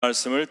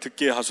말씀을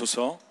듣게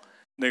하소서.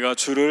 내가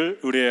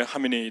주를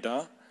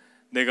의뢰함이니이다.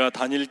 내가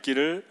다닐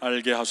길을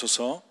알게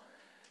하소서.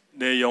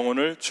 내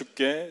영혼을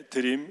주께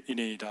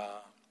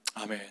드림이니이다.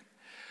 아멘.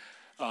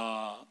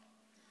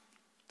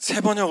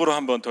 세 번역으로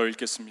한 번 더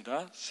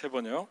읽겠습니다. 세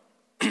번역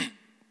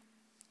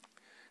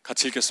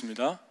같이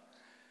읽겠습니다.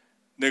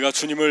 내가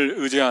주님을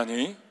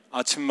의지하니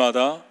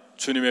아침마다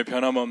주님의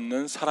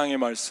변함없는 사랑의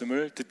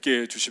말씀을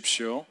듣게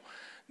해주십시오.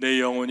 내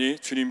영혼이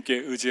주님께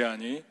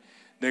의지하니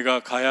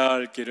내가 가야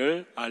할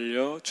길을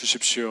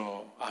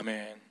알려주십시오.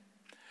 아멘.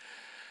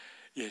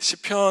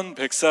 시편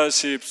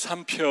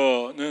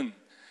 143편은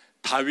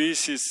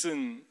다윗이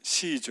쓴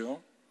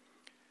시이죠.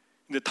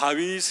 근데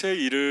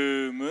다윗의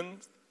이름은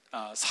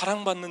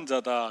사랑받는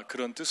자다,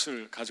 그런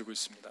뜻을 가지고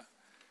있습니다.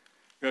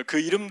 그러니까 그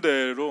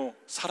이름대로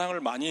사랑을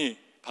많이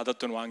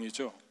받았던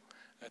왕이죠.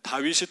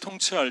 다윗이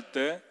통치할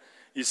때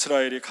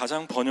이스라엘이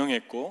가장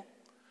번영했고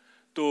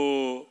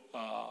또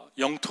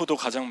영토도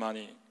가장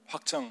많이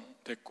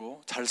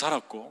확장됐고 잘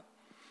살았고,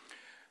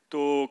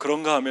 또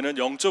그런가 하면은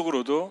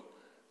영적으로도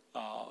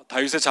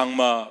다윗의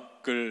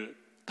장막을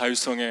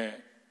다윗성에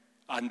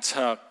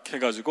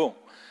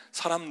안착해가지고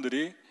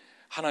사람들이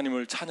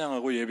하나님을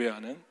찬양하고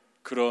예배하는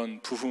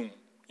그런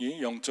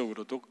부흥이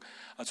영적으로도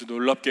아주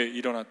놀랍게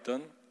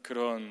일어났던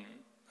그런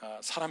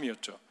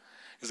사람이었죠.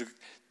 그래서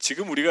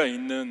지금 우리가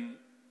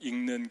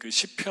읽는 그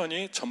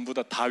시편이 전부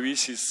다 다윗이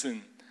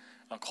쓴,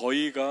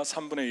 거의가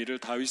 3분의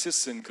 1을 다윗이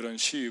쓴 그런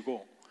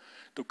시이고,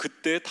 또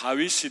그때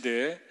다윗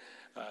시대에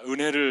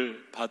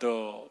은혜를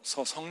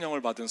받아서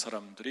성령을 받은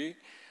사람들이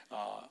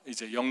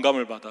이제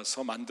영감을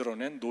받아서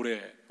만들어낸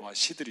노래와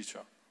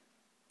시들이죠.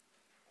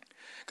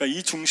 그러니까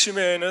이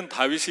중심에는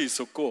다윗이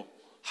있었고,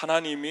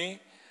 하나님이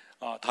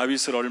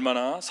다윗을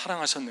얼마나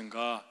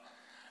사랑하셨는가,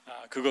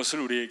 그것을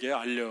우리에게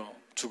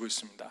알려주고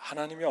있습니다.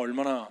 하나님이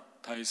얼마나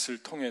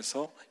다윗을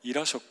통해서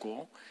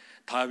일하셨고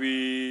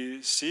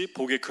다윗이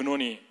복의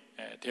근원이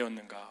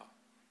되었는가.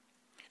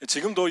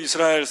 지금도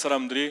이스라엘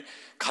사람들이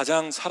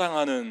가장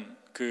사랑하는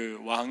그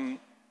왕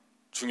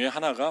중에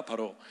하나가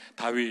바로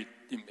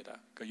다윗입니다.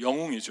 그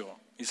영웅이죠,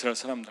 이스라엘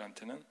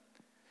사람들한테는.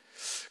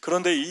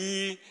 그런데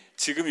이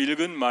지금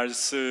읽은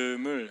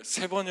말씀을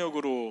세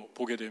번역으로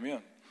보게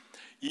되면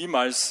이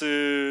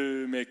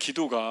말씀의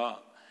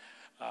기도가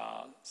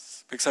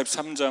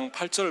 143장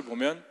 8절을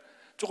보면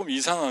조금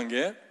이상한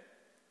게,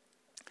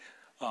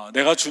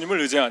 내가 주님을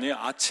의지하니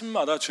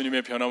아침마다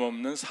주님의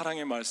변함없는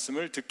사랑의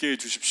말씀을 듣게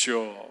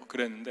해주십시오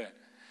그랬는데,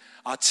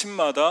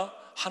 아침마다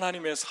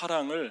하나님의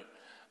사랑을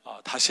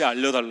다시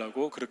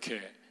알려달라고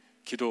그렇게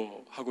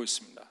기도하고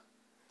있습니다.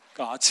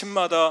 그러니까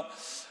아침마다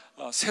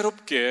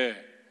새롭게,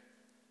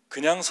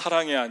 그냥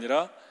사랑이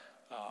아니라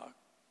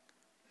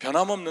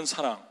변함없는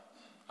사랑,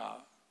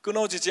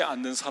 끊어지지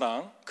않는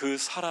사랑, 그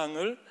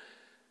사랑을,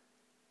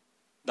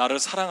 나를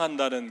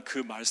사랑한다는 그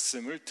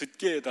말씀을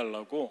듣게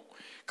해달라고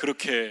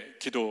그렇게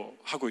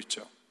기도하고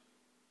있죠.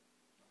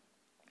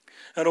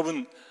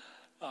 여러분,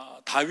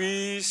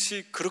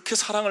 다윗이 그렇게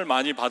사랑을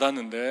많이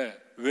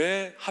받았는데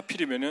왜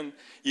하필이면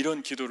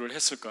이런 기도를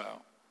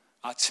했을까요?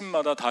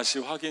 아침마다 다시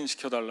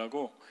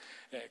확인시켜달라고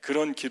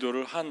그런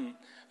기도를 한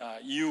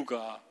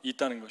이유가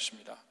있다는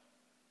것입니다.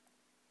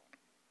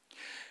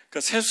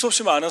 그러니까 셀 수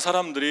없이 많은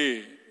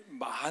사람들이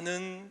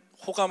많은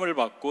호감을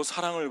받고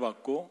사랑을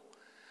받고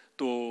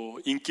또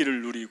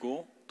인기를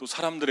누리고 또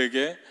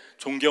사람들에게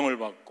존경을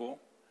받고,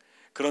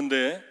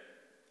 그런데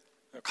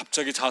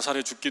갑자기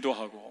자살해 죽기도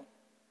하고,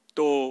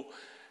 또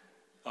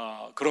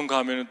그런가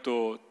하면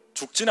또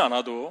죽진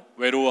않아도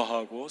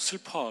외로워하고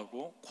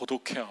슬퍼하고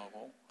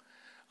고독해하고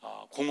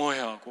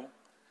공허해하고,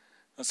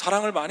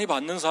 사랑을 많이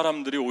받는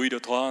사람들이 오히려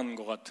더한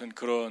것 같은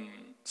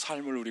그런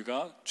삶을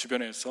우리가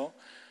주변에서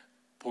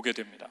보게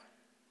됩니다.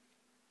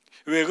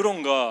 왜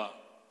그런가?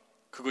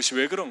 그것이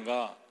왜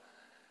그런가?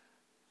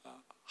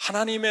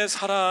 하나님의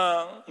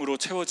사랑으로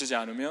채워지지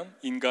않으면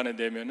인간의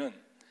내면은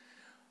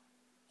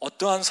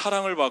어떠한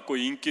사랑을 받고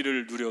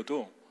인기를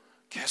누려도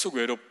계속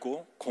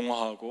외롭고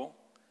공허하고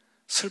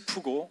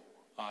슬프고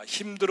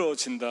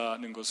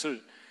힘들어진다는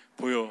것을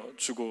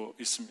보여주고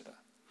있습니다.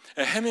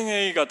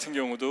 해밍웨이 같은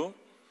경우도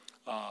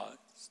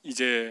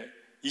이제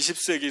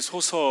 20세기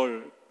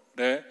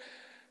소설에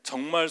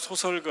정말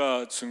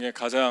소설가 중에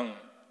가장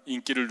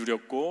인기를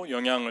누렸고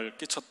영향을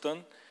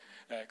끼쳤던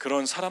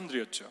그런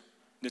사람들이었죠.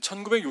 근데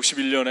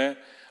 1961년에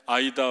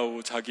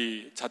아이다호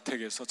자기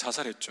자택에서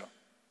자살했죠.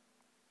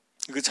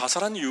 그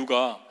자살한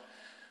이유가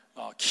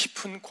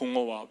깊은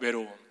공허와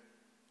외로움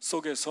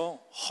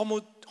속에서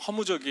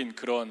허무적인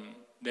그런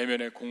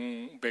내면의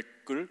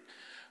공백을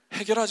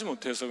해결하지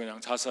못해서 그냥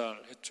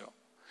자살했죠.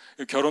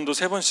 결혼도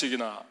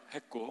 3번씩이나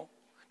했고,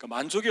 그러니까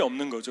만족이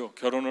없는 거죠.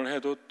 결혼을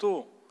해도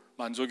또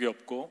만족이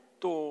없고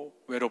또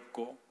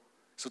외롭고,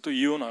 그래서 또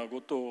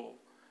이혼하고 또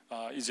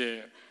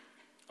이제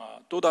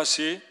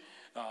또다시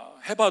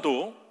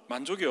해봐도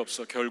만족이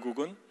없어.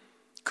 결국은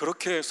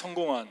그렇게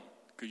성공한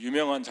그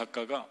유명한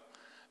작가가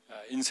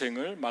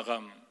인생을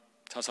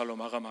자살로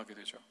마감하게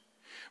되죠.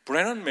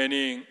 브래넌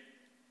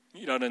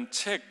매닝이라는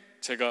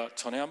책, 제가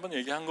전에 한번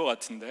얘기한 것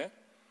같은데,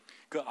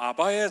 그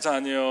아바의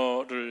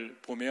자녀를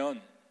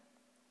보면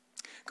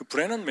그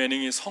브래넌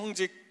매닝이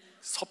성직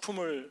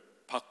서품을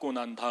받고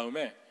난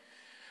다음에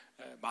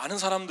많은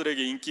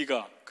사람들에게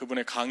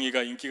그분의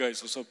강의가 인기가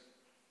있어서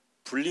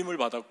불림을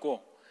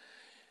받았고,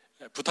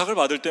 부탁을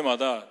받을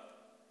때마다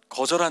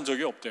거절한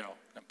적이 없대요.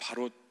 그냥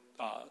바로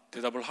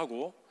대답을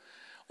하고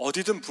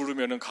어디든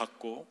부르면은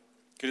갔고,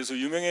 그래서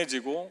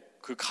유명해지고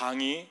그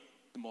강의,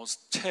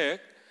 책,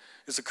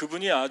 그래서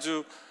그분이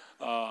아주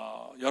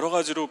여러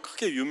가지로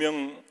크게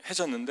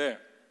유명해졌는데,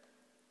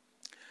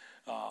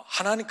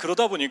 하나님,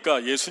 그러다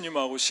보니까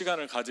예수님하고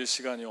시간을 가질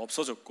시간이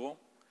없어졌고,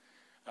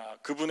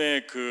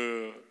 그분의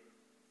그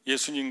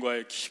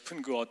예수님과의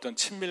깊은 그 어떤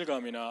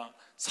친밀감이나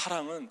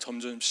사랑은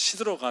점점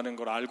시들어가는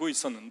걸 알고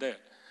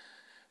있었는데,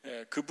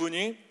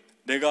 그분이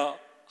내가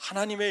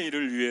하나님의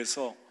일을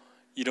위해서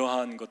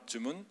이러한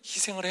것쯤은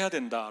희생을 해야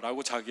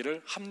된다라고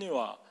자기를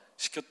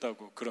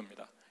합리화시켰다고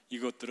그럽니다.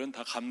 이것들은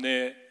다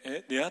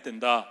감내해내야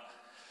된다.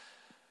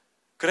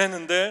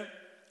 그랬는데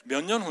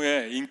몇 년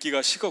후에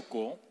인기가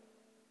식었고,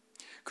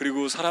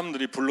 그리고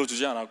사람들이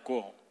불러주지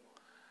않았고,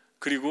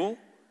 그리고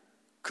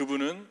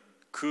그분은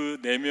그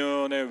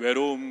내면의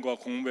외로움과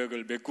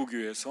공백을 메꾸기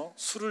위해서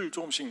술을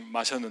조금씩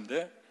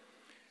마셨는데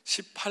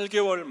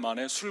 18개월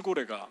만에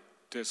술고래가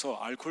돼서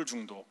알코올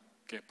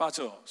중독에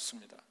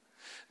빠졌습니다.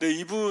 근데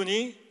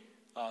이분이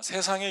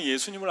세상에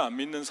예수님을 안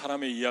믿는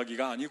사람의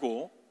이야기가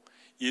아니고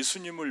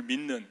예수님을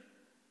믿는,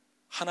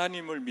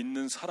 하나님을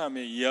믿는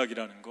사람의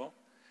이야기라는 거,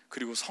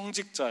 그리고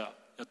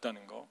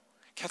성직자였다는 거,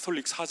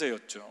 캐톨릭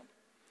사제였죠.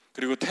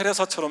 그리고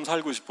테레사처럼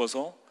살고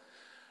싶어서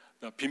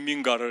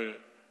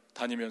빈민가를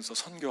다니면서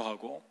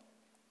선교하고,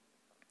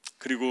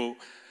 그리고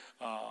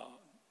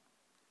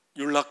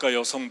율락가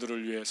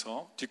여성들을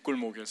위해서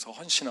뒷골목에서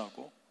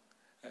헌신하고,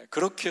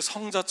 그렇게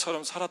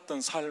성자처럼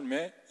살았던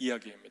삶의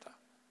이야기입니다.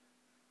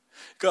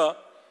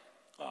 그러니까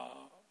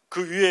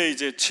그 위에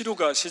이제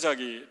치료가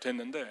시작이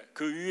됐는데,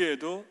 그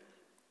위에도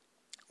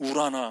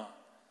우라나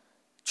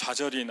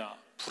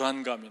좌절이나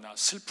불안감이나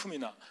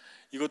슬픔이나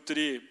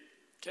이것들이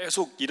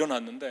계속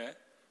일어났는데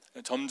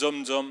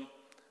점점점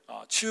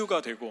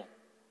치유가 되고,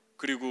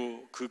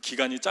 그리고 그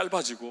기간이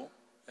짧아지고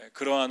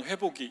그러한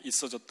회복이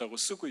있어졌다고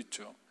쓰고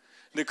있죠.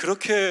 근데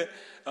그렇게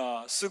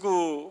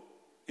쓰고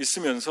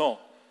있으면서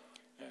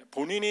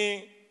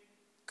본인이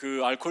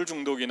그 알코올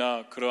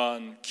중독이나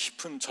그러한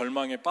깊은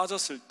절망에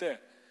빠졌을 때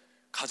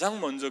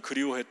가장 먼저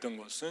그리워했던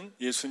것은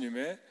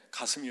예수님의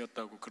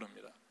가슴이었다고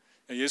그럽니다.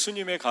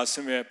 예수님의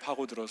가슴에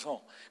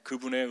파고들어서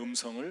그분의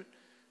음성을,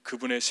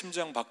 그분의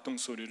심장 박동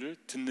소리를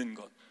듣는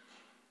것,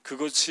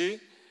 그것이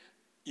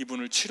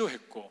이분을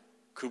치료했고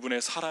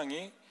그분의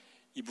사랑이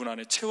이분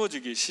안에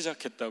채워지기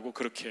시작했다고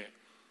그렇게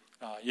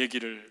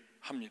얘기를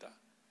합니다.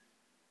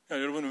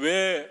 그러니까 여러분,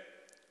 왜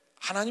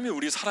하나님이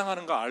우리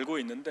사랑하는 거 알고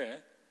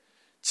있는데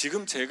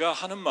지금 제가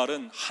하는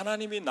말은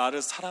하나님이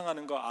나를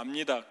사랑하는 거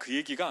압니다, 그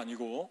얘기가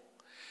아니고,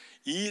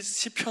 이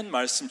시편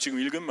말씀, 지금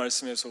읽은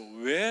말씀에서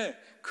왜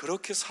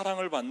그렇게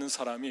사랑을 받는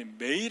사람이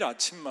매일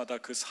아침마다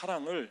그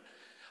사랑을,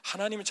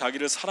 하나님이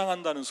자기를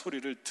사랑한다는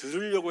소리를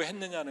들으려고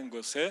했느냐는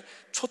것에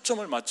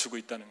초점을 맞추고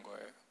있다는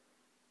거예요.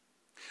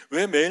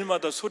 왜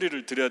매일마다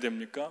소리를 들어야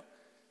됩니까?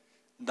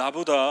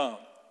 나보다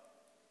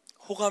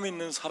호감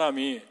있는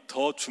사람이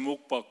더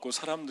주목받고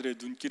사람들의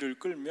눈길을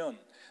끌면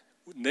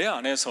내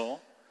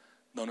안에서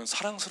너는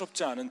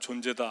사랑스럽지 않은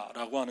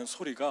존재다라고 하는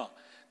소리가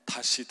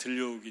다시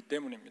들려오기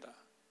때문입니다.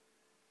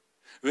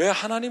 왜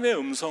하나님의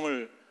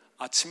음성을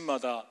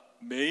아침마다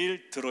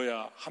매일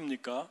들어야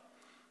합니까?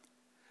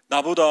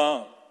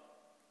 나보다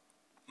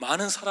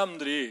많은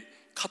사람들이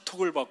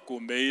카톡을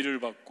받고 메일을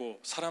받고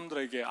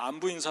사람들에게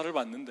안부 인사를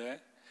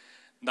받는데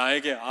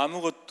나에게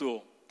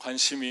아무것도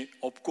관심이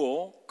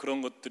없고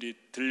그런 것들이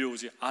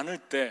들려오지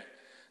않을 때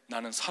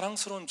나는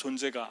사랑스러운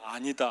존재가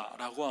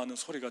아니다라고 하는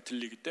소리가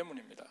들리기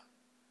때문입니다.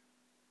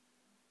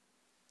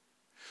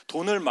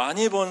 돈을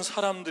많이 번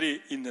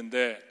사람들이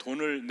있는데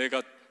돈을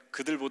내가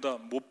그들보다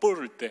못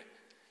벌을 때,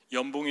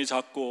 연봉이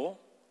작고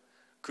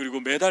그리고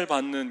매달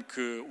받는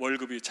그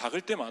월급이 작을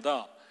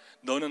때마다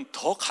너는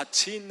더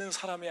가치 있는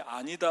사람이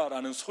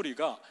아니다라는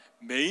소리가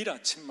매일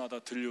아침마다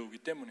들려오기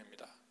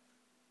때문입니다.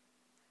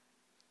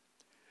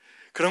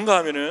 그런가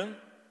하면은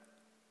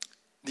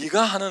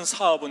네가 하는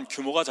사업은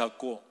규모가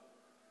작고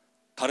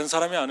다른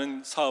사람이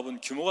하는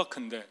사업은 규모가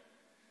큰데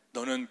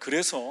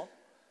그래서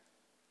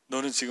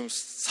너는 지금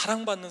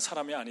사랑받는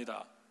사람이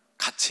아니다,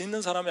 가치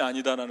있는 사람이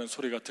아니다라는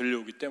소리가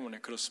들려오기 때문에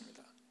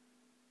그렇습니다.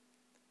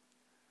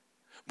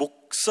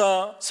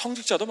 목사,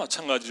 성직자도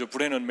마찬가지죠.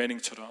 브래넌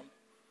매닝처럼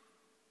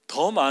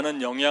더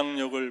많은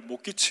영향력을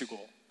못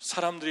끼치고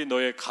사람들이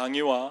너의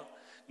강의와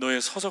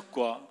너의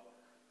서적과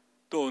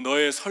또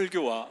너의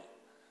설교와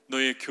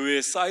너의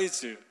교회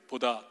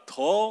사이즈보다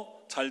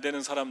더 잘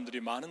되는 사람들이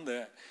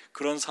많은데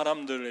그런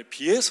사람들에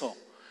비해서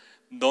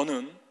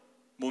너는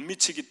못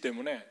미치기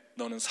때문에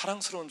너는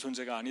사랑스러운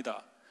존재가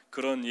아니다,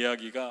 그런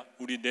이야기가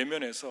우리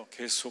내면에서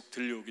계속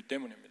들려오기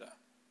때문입니다.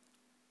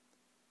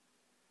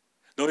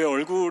 너의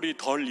얼굴이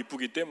덜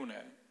이쁘기 때문에,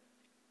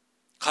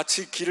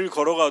 같이 길을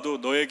걸어가도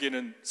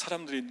너에게는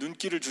사람들이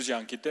눈길을 주지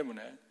않기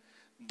때문에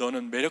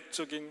너는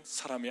매력적인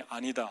사람이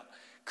아니다,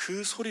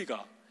 그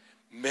소리가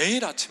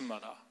매일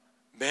아침마다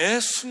매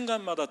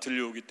순간마다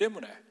들려오기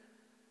때문에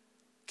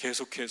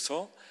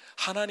계속해서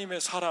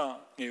하나님의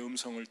사랑의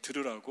음성을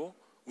들으라고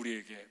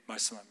우리에게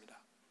말씀합니다.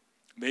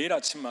 매일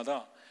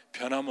아침마다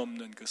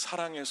변함없는 그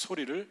사랑의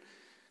소리를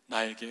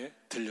나에게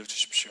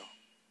들려주십시오.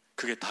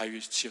 그게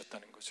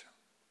다윗이었다는 거죠.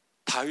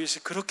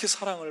 다윗이 그렇게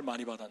사랑을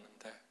많이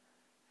받았는데,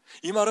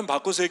 이 말은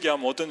바꿔서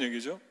얘기하면 어떤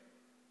얘기죠?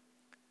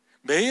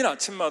 매일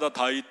아침마다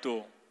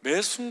다윗도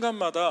매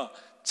순간마다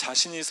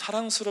자신이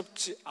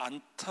사랑스럽지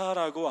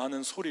않다라고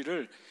하는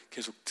소리를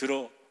계속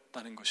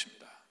들었다는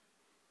것입니다.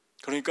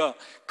 그러니까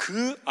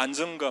그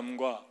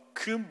안정감과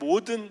그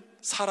모든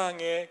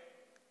사랑의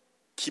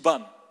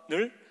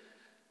기반을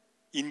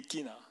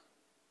인기나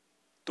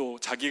또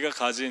자기가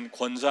가진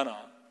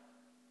권자나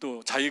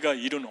또 자기가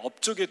이룬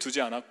업적에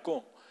두지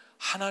않았고,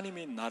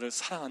 하나님이 나를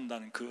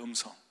사랑한다는 그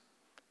음성,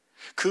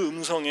 그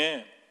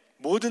음성에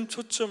모든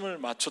초점을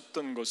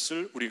맞췄던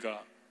것을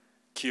우리가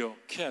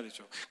기억해야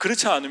되죠.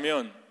 그렇지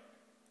않으면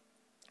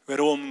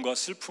외로움과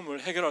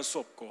슬픔을 해결할 수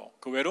없고,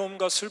 그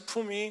외로움과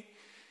슬픔이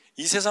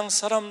이 세상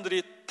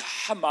사람들이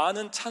다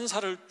많은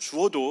찬사를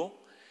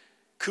주어도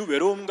그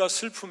외로움과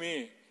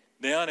슬픔이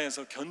내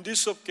안에서 견딜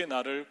수 없게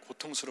나를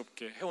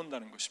고통스럽게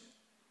해온다는 것입니다.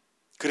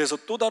 그래서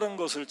또 다른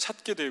것을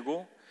찾게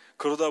되고,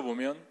 그러다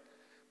보면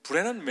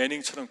브레넌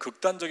매닝처럼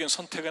극단적인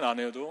선택은 안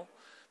해도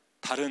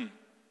다른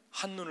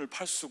한눈을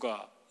팔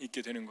수가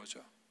있게 되는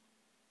거죠.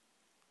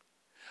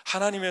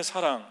 하나님의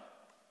사랑,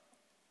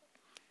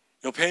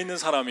 옆에 있는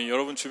사람이,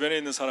 여러분 주변에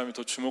있는 사람이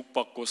더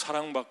주목받고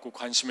사랑받고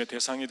관심의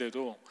대상이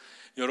돼도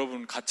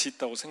여러분 가치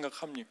있다고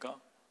생각합니까?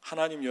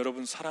 하나님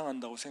여러분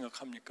사랑한다고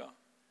생각합니까?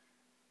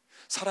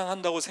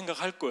 사랑한다고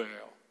생각할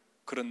거예요.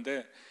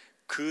 그런데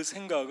그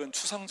생각은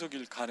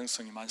추상적일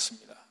가능성이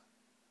많습니다.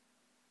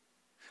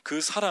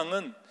 그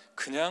사랑은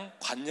그냥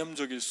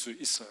관념적일 수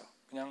있어요.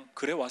 그냥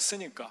그래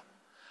왔으니까,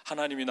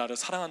 하나님이 나를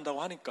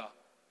사랑한다고 하니까.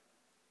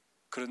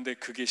 그런데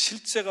그게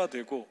실제가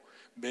되고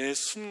매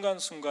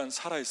순간순간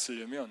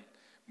살아있으려면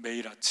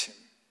매일 아침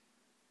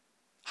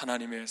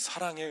하나님의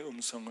사랑의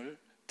음성을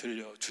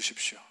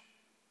들려주십시오.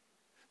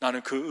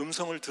 나는 그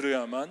음성을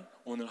들어야만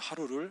오늘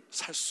하루를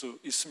살 수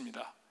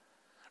있습니다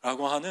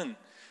라고 하는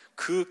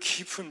그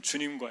깊은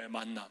주님과의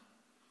만남.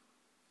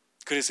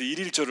 그래서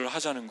일일절을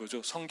하자는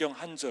거죠. 성경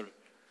한 절을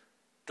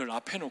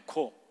앞에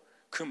놓고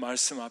그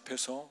말씀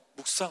앞에서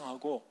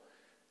묵상하고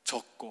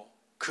적고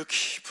그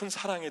깊은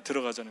사랑에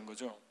들어가자는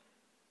거죠.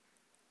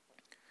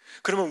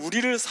 그러면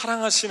우리를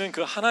사랑하시는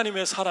그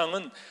하나님의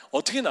사랑은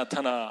어떻게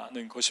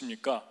나타나는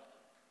것입니까?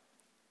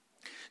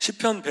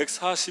 시편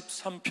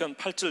 143편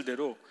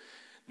 8절대로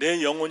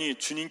내 영혼이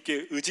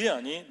주님께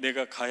의지하니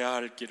내가 가야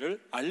할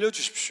길을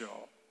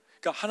알려주십시오.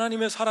 그러니까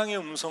하나님의 사랑의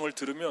음성을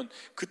들으면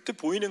그때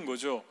보이는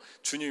거죠.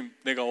 주님,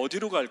 내가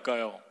어디로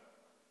갈까요?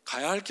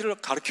 가야 할 길을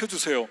가르쳐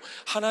주세요.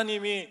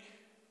 하나님이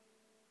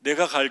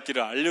내가 갈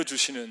길을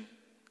알려주시는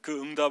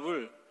그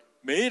응답을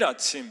매일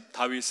아침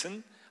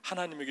다윗은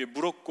하나님에게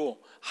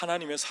물었고,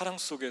 하나님의 사랑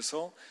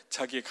속에서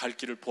자기의 갈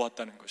길을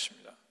보았다는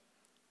것입니다.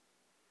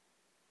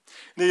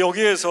 근데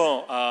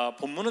여기에서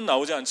본문은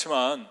나오지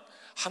않지만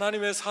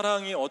하나님의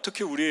사랑이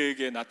어떻게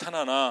우리에게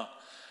나타나나,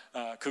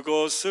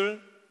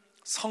 그것을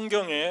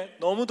성경에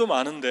너무도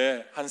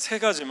많은데 한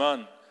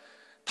 3가지만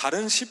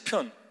다른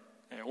시편,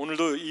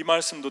 오늘도 이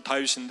말씀도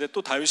다윗인데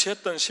또 다윗이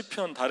했던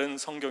시편 다른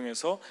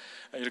성경에서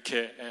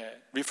이렇게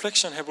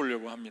리플렉션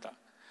해보려고 합니다.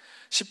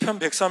 시편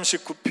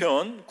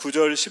 139편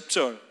 9절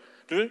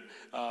 10절을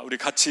우리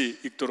같이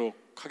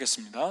읽도록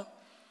하겠습니다.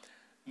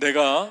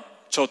 내가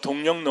저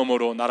동력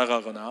너머로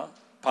날아가거나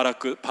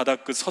바다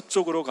끝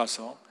서쪽으로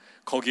가서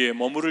거기에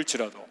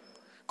머무를지라도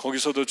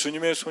거기서도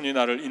주님의 손이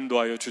나를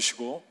인도하여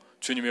주시고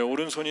주님의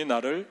오른손이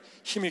나를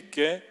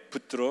힘있게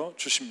붙들어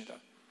주십니다.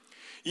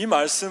 이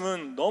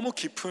말씀은 너무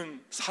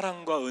깊은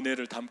사랑과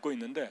은혜를 담고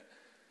있는데,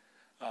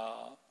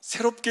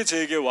 새롭게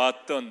제게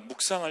왔던,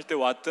 묵상할 때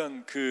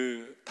왔던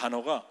그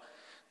단어가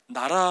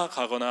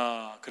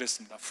날아가거나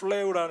그랬습니다.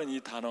 플레우라는 이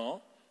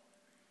단어,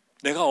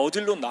 내가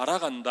어디로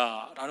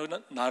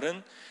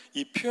날아간다라는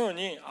이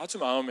표현이 아주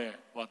마음에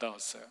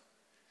와닿았어요.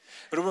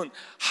 여러분,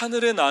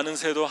 하늘에 나는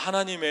새도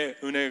하나님의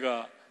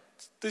은혜가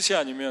뜻이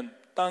아니면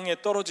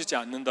땅에 떨어지지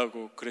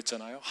않는다고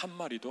그랬잖아요. 한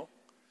마리도.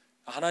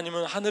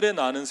 하나님은 하늘에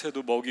나는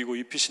새도 먹이고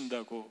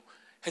입히신다고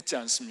했지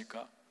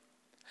않습니까?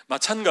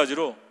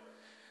 마찬가지로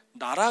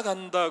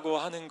날아간다고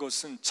하는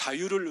것은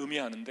자유를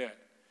의미하는데,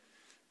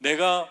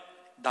 내가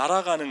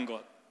날아가는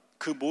것,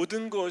 그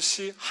모든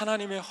것이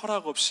하나님의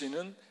허락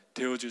없이는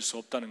되어질 수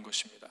없다는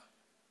것입니다.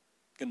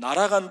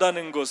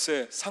 날아간다는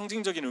것의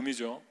상징적인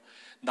의미죠.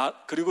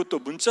 그리고 또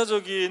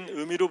문자적인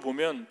의미로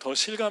보면 더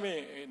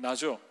실감이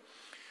나죠.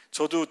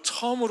 저도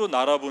처음으로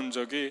날아본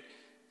적이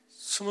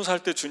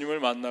 20살 때 주님을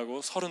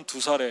만나고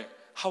 32살에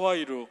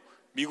하와이로,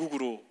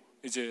 미국으로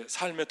이제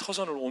삶의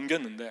터전을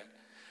옮겼는데,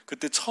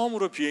 그때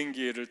처음으로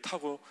비행기를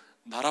타고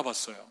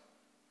날아봤어요.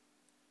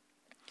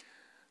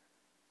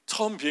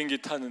 처음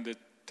비행기 탔는데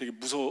되게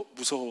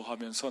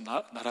무서워하면서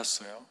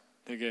날았어요.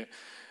 되게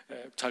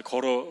잘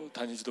걸어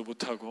다니지도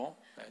못하고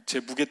제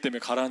무게 때문에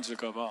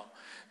가라앉을까 봐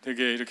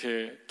되게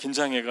이렇게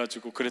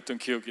긴장해가지고 그랬던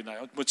기억이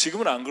나요. 뭐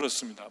지금은 안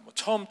그렇습니다. 뭐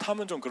처음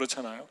타면 좀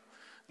그렇잖아요.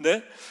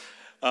 근데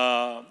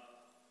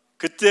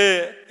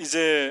그때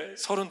이제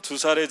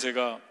 32살에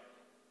제가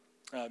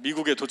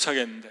미국에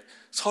도착했는데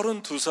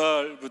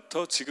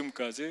 32살부터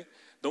지금까지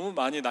너무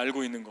많이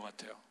날고 있는 것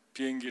같아요.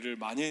 비행기를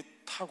많이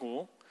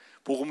타고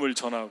복음을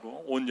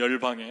전하고 온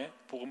열방에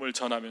복음을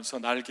전하면서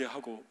날게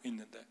하고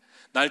있는데,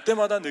 날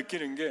때마다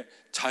느끼는 게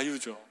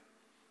자유죠.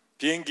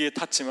 비행기에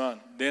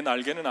탔지만 내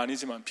날개는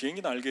아니지만,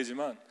 비행기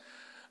날개지만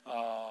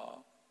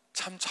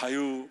참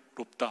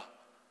자유롭다.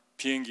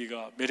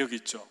 비행기가 매력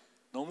있죠.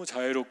 너무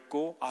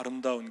자유롭고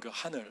아름다운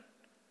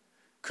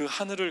그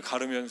하늘을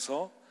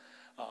가르면서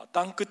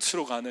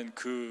땅끝으로 가는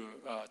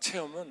그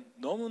체험은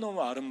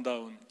너무너무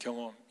아름다운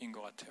경험인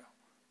것 같아요.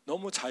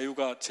 너무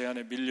자유가 제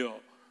안에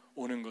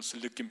밀려오는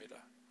것을 느낍니다.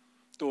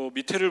 또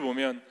밑에를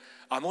보면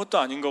아무것도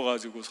아닌 거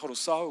가지고 서로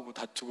싸우고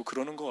다투고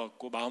그러는 것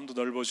같고, 마음도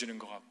넓어지는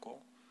것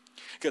같고,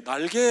 그러니까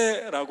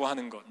날개라고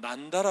하는 것,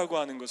 난다라고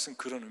하는 것은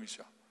그런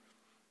의미죠.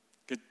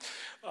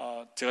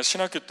 제가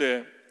신학교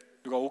때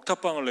누가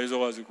옥탑방을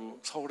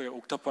내줘가지고 서울의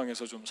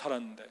옥탑방에서 좀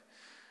살았는데,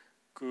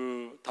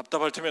 그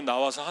답답할 테면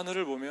나와서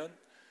하늘을 보면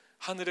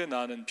하늘에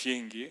나는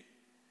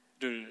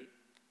비행기를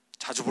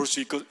자주 볼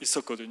수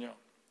있었거든요.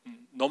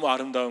 너무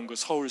아름다운 그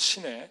서울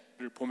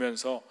시내를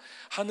보면서,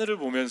 하늘을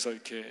보면서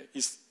이렇게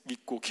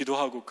있고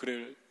기도하고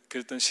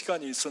그랬던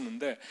시간이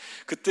있었는데,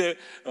 그때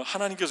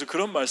하나님께서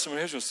그런 말씀을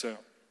해줬어요.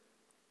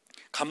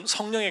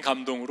 성령의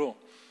감동으로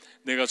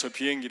내가 저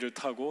비행기를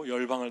타고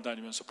열방을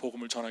다니면서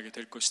복음을 전하게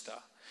될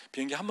것이다.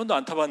 비행기 한 번도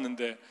안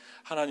타봤는데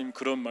하나님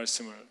그런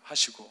말씀을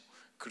하시고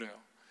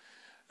그래요.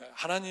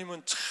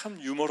 하나님은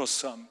참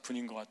유머러스한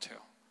분인 것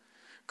같아요.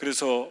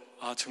 그래서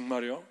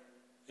정말요?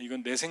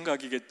 이건 내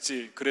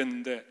생각이겠지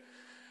그랬는데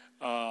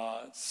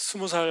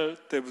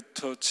 20살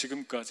때부터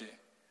지금까지,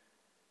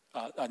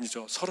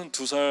 아니죠,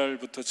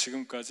 32살부터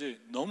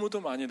지금까지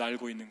너무도 많이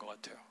날고 있는 것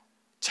같아요.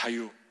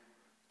 자유,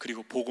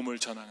 그리고 복음을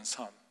전하는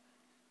삶.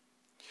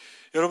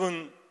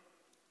 여러분,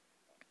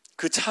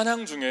 그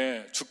찬양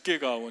중에 주께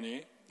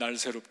가오니 날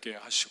새롭게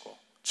하시고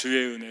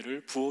주의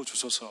은혜를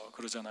부어주소서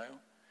그러잖아요.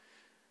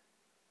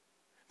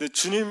 근데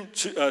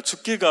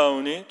주께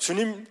가오니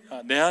주님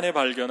내 안에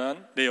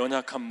발견한 내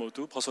연약함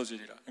모두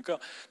벗어지리라. 그러니까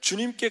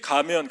주님께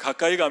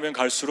가까이 가면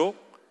갈수록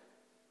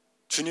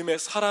주님의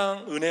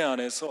사랑 은혜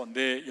안에서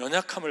내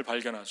연약함을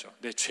발견하죠.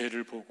 내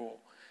죄를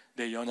보고,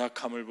 내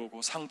연약함을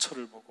보고,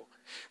 상처를 보고.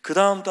 그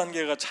다음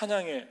단계가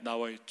찬양에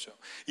나와 있죠.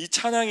 이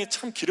찬양이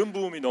참 기름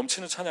부음이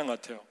넘치는 찬양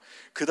같아요.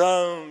 그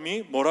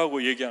다음이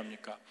뭐라고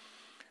얘기합니까?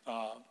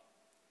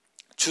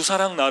 주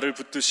사랑 나를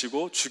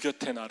붙드시고 주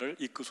곁에 나를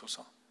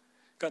이끄소서.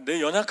 그러니까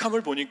내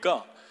연약함을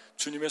보니까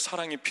주님의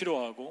사랑이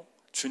필요하고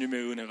주님의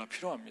은혜가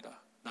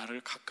필요합니다.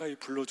 나를 가까이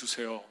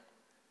불러주세요.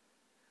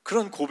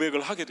 그런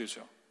고백을 하게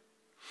되죠.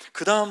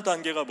 그 다음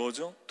단계가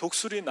뭐죠?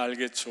 독수리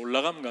날개치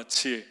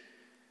올라감같이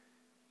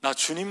나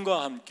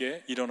주님과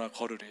함께 일어나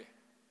걸으리.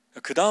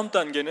 그 다음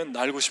단계는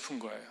날고 싶은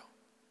거예요.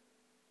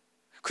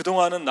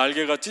 그동안은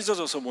날개가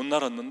찢어져서 못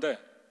날았는데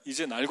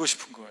이제 날고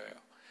싶은 거예요.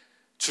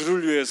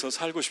 주를 위해서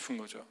살고 싶은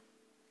거죠.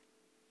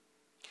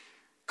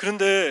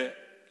 그런데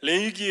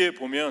레위기에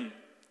보면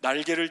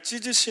날개를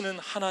찢으시는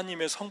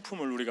하나님의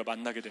성품을 우리가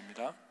만나게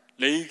됩니다.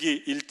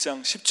 레위기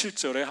 1장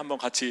 17절에 한번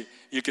같이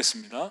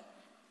읽겠습니다.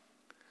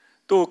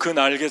 또 그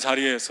날개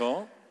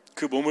자리에서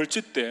그 몸을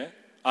찢되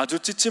아주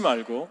찢지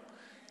말고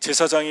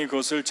제사장이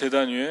그것을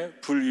제단 위에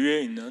불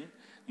위에 있는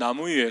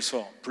나무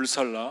위에서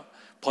불살라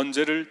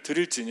번제를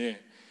드릴지니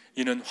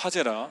이는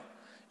화제라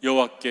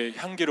여호와께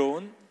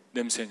향기로운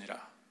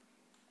냄새니라.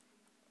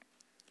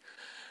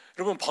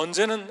 여러분,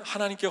 번제는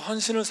하나님께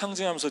헌신을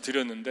상징하면서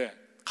드렸는데,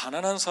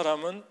 가난한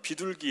사람은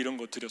비둘기 이런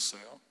거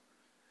드렸어요.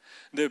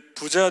 근데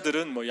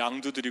부자들은 뭐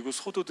양도 드리고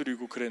소도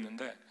드리고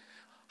그랬는데,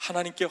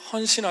 하나님께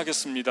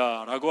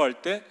헌신하겠습니다 라고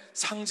할 때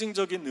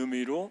상징적인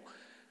의미로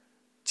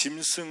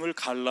짐승을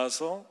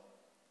갈라서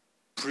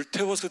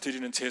불태워서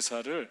드리는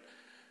제사를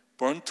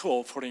burnt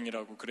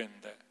offering이라고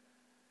그랬는데,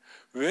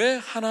 왜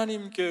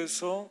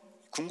하나님께서,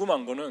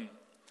 궁금한 거는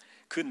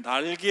그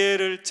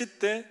날개를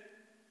찢되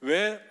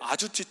왜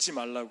아주 찢지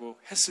말라고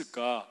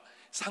했을까?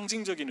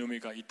 상징적인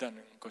의미가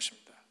있다는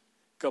것입니다.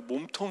 그러니까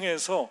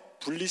몸통에서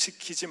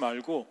분리시키지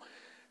말고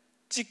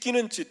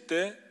찢기는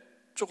찢되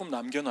조금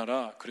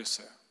남겨놔라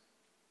그랬어요.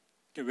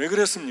 왜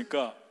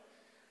그랬습니까?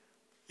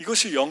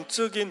 이것이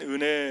영적인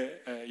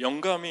은혜,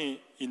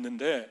 영감이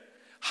있는데,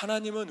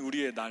 하나님은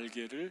우리의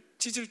날개를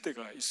찢을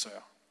때가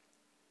있어요.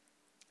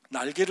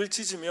 날개를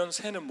찢으면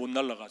새는 못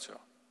날아가죠.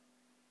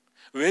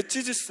 왜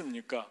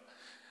찢었습니까?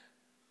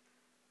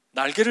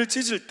 날개를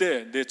찢을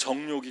때 내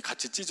정욕이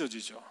같이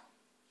찢어지죠.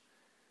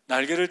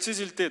 날개를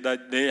찢을 때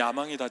내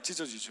야망이 다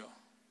찢어지죠.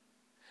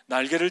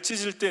 날개를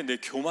찢을 때 내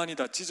교만이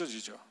다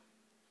찢어지죠.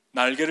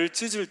 날개를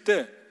찢을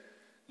때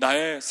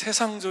나의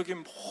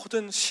세상적인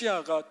모든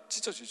시야가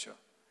찢어지죠.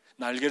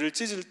 날개를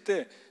찢을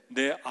때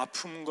내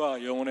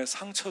아픔과 영혼의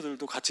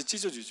상처들도 같이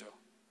찢어지죠.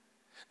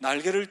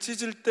 날개를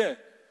찢을 때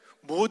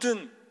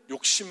모든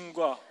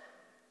욕심과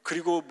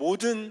그리고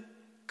모든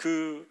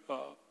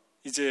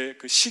이제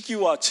그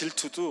시기와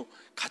질투도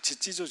같이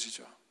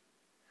찢어지죠.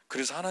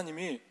 그래서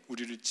하나님이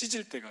우리를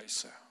찢을 때가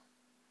있어요.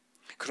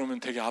 그러면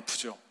되게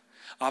아프죠.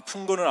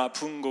 아픈 거는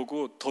아픈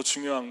거고 더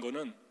중요한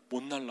거는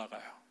못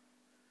날아가요.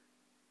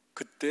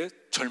 그때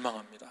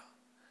절망합니다.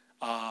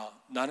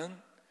 나는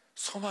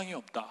소망이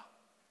없다.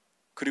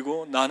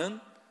 그리고 나는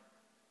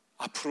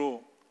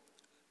앞으로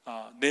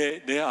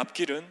내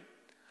앞길은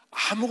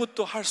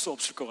아무것도 할 수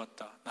없을 것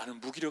같다. 나는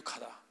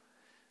무기력하다.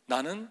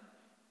 나는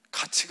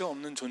가치가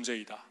없는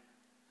존재이다.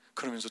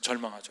 그러면서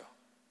절망하죠.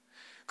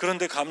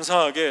 그런데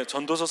감사하게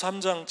전도서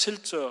 3장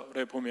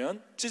 7절에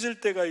보면 찢을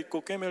때가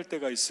있고 꿰맬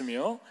때가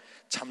있으며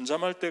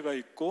잠잠할 때가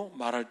있고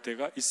말할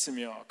때가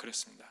있으며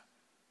그랬습니다.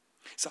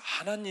 그래서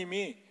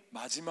하나님이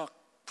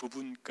마지막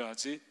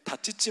부분까지 다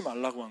찢지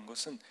말라고 한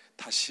것은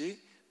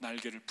다시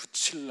날개를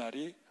붙일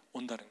날이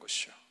온다는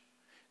것이요.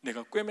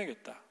 내가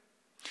꿰매겠다.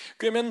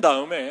 꿰맨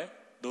다음에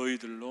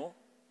너희들로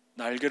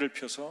날개를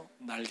펴서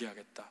날게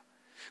하겠다.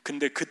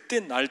 근데 그때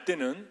날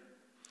때는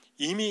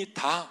이미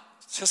다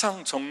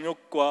세상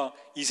정욕과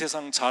이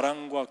세상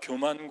자랑과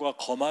교만과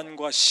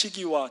거만과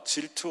시기와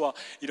질투와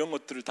이런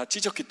것들을 다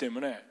찢었기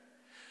때문에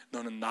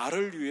너는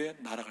나를 위해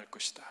날아갈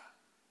것이다.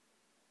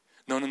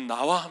 너는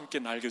나와 함께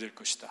날게 될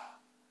것이다.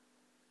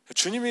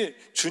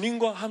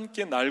 주님과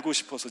함께 날고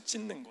싶어서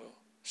찢는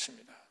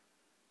것입니다.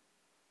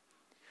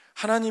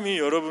 하나님이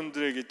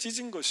여러분들에게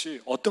찢은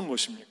것이 어떤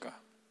것입니까?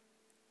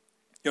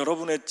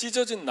 여러분의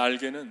찢어진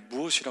날개는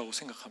무엇이라고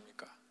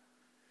생각합니까?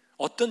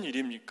 어떤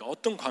일입니까?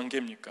 어떤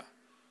관계입니까?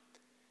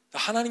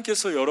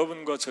 하나님께서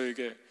여러분과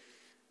저에게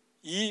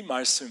이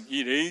말씀,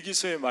 이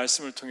레위기서의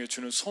말씀을 통해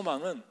주는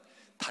소망은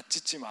다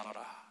찢지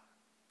말아라.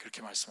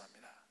 그렇게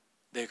말씀합니다.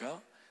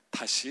 내가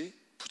다시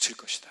붙일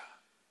것이다.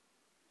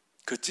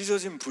 그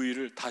찢어진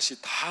부위를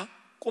다시 다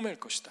꼬맬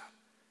것이다.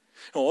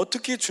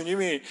 어떻게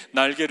주님이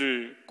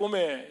날개를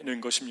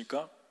꼬매는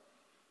것입니까?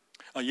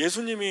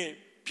 예수님이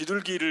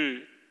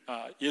비둘기를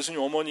예수님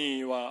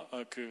어머니와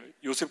그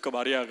요셉과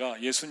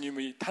마리아가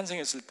예수님이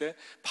탄생했을 때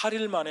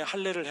 8일 만에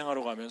할례를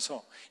행하러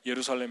가면서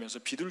예루살렘에서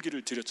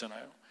비둘기를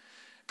드렸잖아요.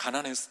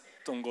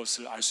 가난했던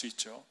것을 알 수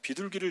있죠.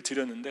 비둘기를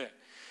드렸는데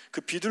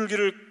그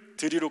비둘기를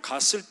드리러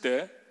갔을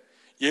때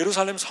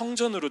예루살렘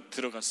성전으로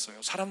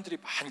들어갔어요. 사람들이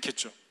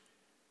많겠죠.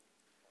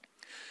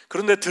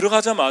 그런데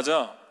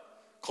들어가자마자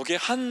거기에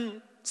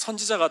한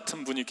선지자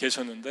같은 분이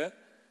계셨는데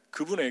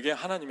그분에게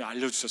하나님이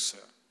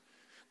알려주셨어요.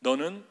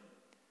 너는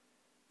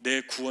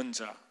내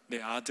구원자,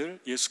 내 아들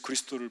예수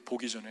그리스도를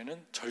보기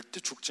전에는 절대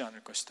죽지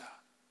않을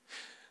것이다.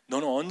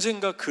 너는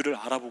언젠가 그를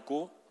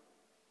알아보고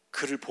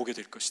그를 보게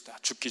될 것이다.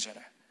 죽기 전에.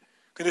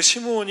 근데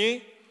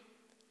시므온이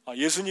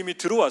예수님이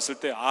들어왔을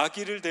때,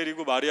 아기를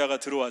데리고 마리아가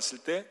들어왔을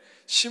때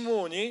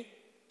시므온이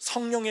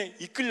성령에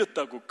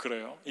이끌렸다고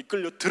그래요.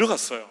 이끌려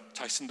들어갔어요.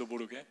 자신도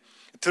모르게.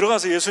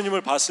 들어가서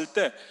예수님을 봤을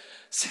때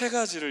세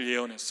가지를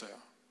예언했어요.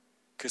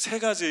 그 세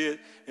가지의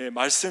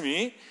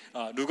말씀이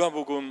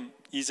누가복음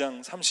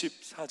 2장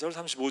 34절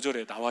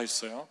 35절에 나와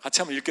있어요.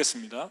 같이 한번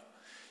읽겠습니다.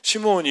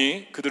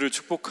 시므온이 그들을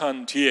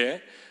축복한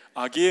뒤에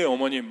아기의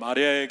어머니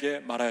마리아에게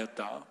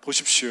말하였다.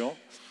 보십시오.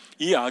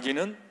 이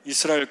아기는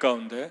이스라엘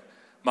가운데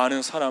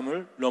많은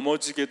사람을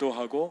넘어지게도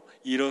하고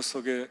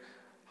일어서게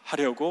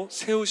하려고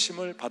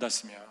세우심을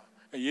받았으며,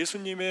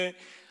 예수님의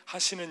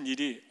하시는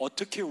일이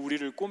어떻게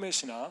우리를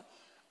꼬매시나,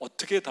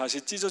 어떻게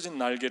다시 찢어진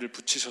날개를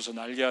붙이셔서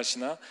날게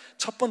하시나,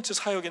 첫 번째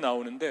사역이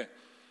나오는데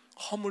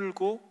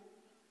허물고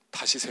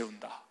다시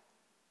세운다.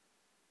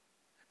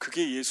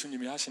 그게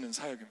예수님이 하시는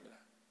사역입니다.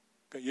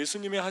 그러니까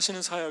예수님이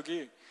하시는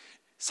사역이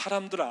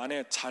사람들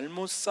안에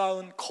잘못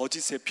쌓은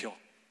거짓의 벽,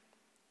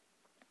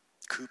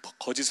 그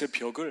거짓의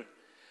벽을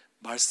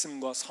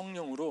말씀과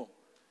성령으로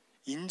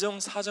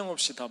인정사정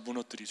없이 다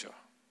무너뜨리죠.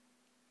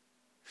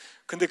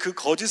 근데 그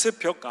거짓의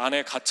벽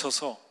안에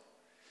갇혀서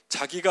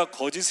자기가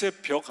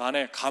거짓의 벽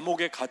안에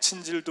감옥에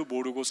갇힌 줄도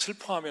모르고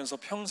슬퍼하면서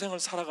평생을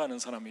살아가는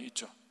사람이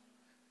있죠.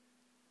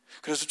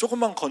 그래서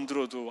조금만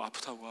건드려도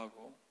아프다고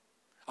하고,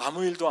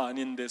 아무 일도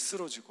아닌데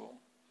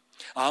쓰러지고,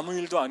 아무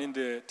일도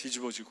아닌데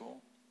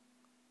뒤집어지고,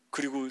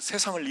 그리고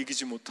세상을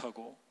이기지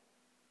못하고,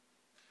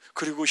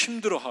 그리고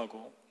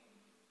힘들어하고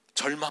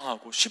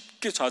절망하고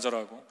쉽게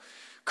좌절하고,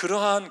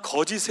 그러한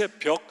거짓의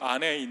벽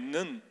안에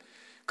있는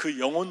그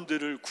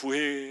영혼들을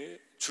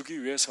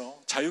구해주기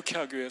위해서, 자유케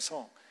하기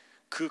위해서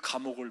그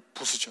감옥을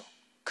부수죠.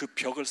 그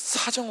벽을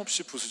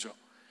사정없이 부수죠.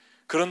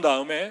 그런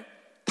다음에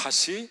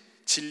다시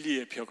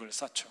진리의 벽을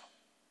쌓죠.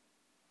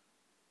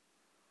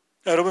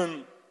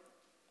 여러분,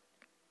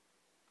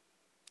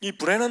 이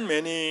브레넌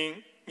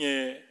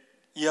매닝의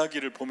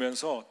이야기를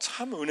보면서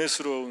참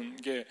은혜스러운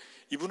게,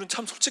 이분은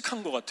참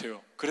솔직한 것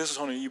같아요. 그래서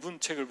저는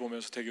이분 책을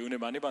보면서 되게 은혜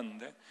많이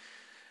받는데,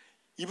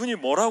 이분이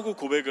뭐라고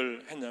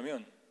고백을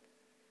했냐면,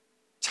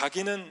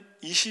 자기는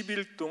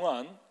 20일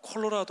동안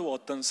콜로라도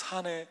어떤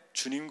산에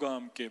주님과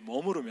함께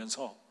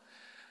머무르면서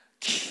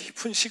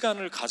깊은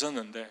시간을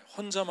가졌는데,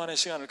 혼자만의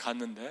시간을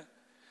갖는데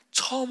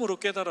처음으로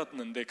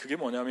깨달았는데, 그게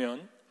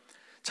뭐냐면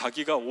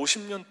자기가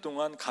 50년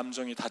동안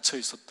감정이 닫혀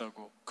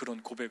있었다고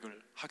그런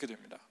고백을 하게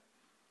됩니다.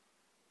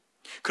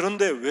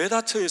 그런데 왜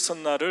닫혀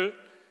있었나를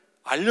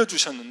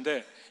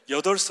알려주셨는데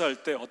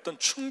 8살 때 어떤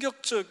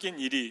충격적인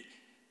일이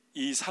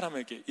이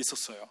사람에게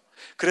있었어요.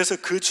 그래서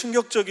그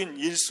충격적인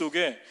일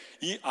속에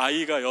이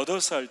아이가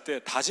 8살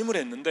때 다짐을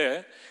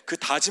했는데 그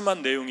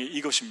다짐한 내용이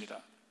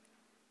이것입니다.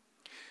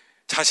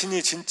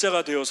 자신이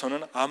진짜가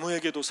되어서는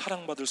아무에게도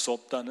사랑받을 수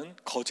없다는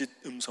거짓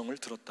음성을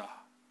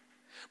들었다.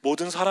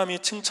 모든 사람이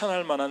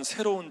칭찬할 만한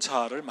새로운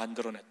자아를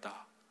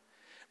만들어냈다.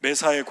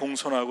 매사에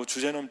공손하고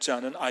주제넘지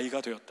않은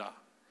아이가 되었다.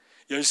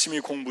 열심히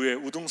공부해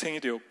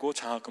우등생이 되었고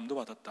장학금도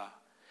받았다.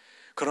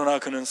 그러나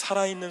그는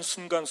살아있는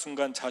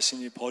순간순간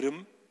자신이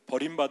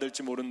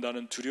버림받을지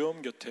모른다는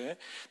두려움 곁에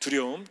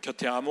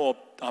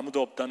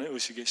아무도 없다는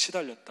의식에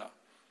시달렸다.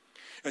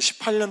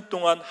 18년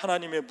동안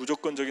하나님의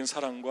무조건적인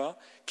사랑과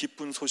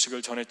기쁜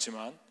소식을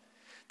전했지만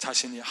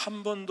자신이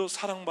한 번도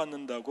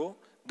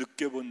사랑받는다고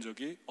느껴본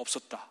적이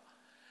없었다.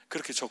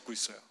 그렇게 적고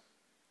있어요.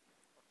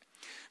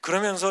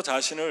 그러면서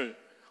자신을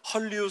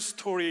헐리우드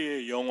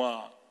스토리의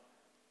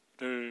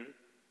영화를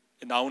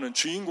나오는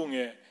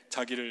주인공의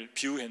자기를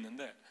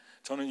비유했는데,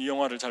 저는 이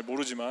영화를 잘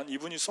모르지만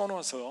이분이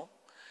써놔서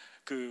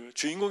그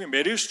주인공이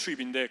메릴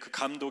스트립인데 그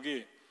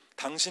감독이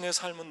당신의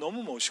삶은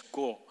너무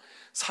멋있고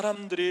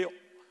사람들이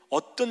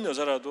어떤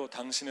여자라도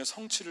당신의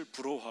성취를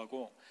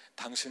부러워하고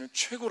당신은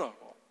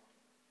최고라고.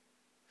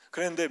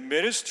 그런데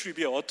메릴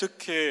스트립이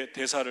어떻게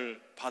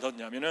대사를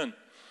받았냐면은,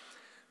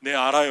 네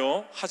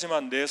알아요.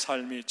 하지만 내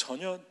삶이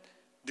전혀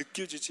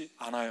느껴지지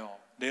않아요.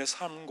 내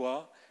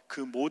삶과 그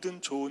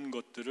모든 좋은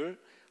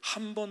것들을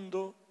한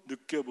번도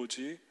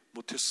느껴보지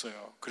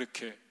못했어요.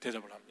 그렇게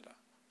대답을 합니다.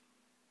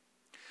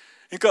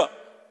 그러니까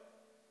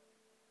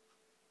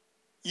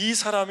이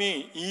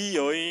사람이 이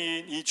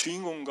여인, 이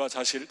주인공과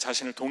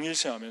자신을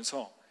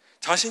동일시하면서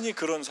자신이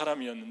그런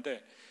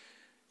사람이었는데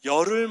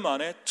열흘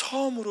만에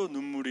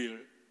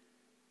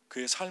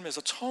그의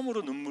삶에서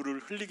처음으로 눈물을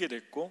흘리게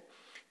됐고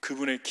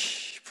그분의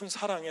깊은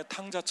사랑의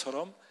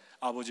탕자처럼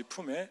아버지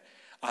품에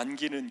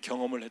안기는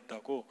경험을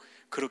했다고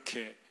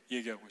그렇게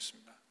얘기하고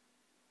있습니다.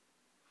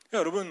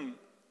 여러분,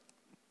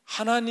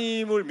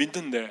 하나님을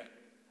믿는데,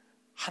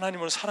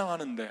 하나님을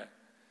사랑하는데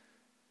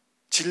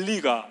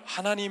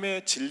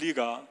하나님의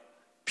진리가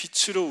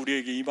빛으로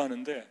우리에게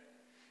임하는데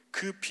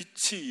그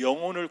빛이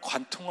영혼을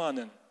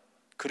관통하는,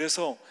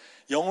 그래서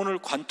영혼을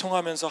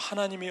관통하면서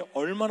하나님이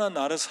얼마나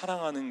나를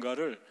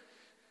사랑하는가를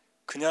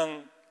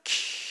그냥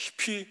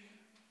깊이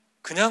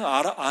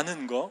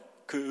아는 거,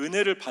 그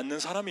은혜를 받는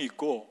사람이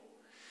있고,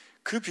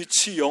 그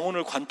빛이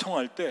영혼을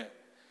관통할 때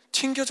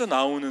튕겨져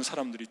나오는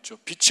사람들 있죠.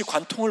 빛이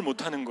관통을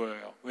못하는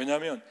거예요.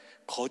 왜냐하면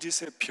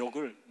거짓의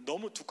벽을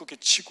너무 두껍게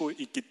치고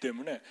있기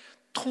때문에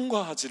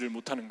통과하지를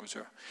못하는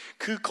거죠.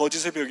 그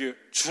거짓의 벽이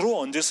주로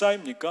언제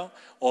쌓입니까?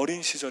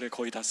 어린 시절에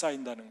거의 다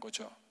쌓인다는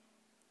거죠.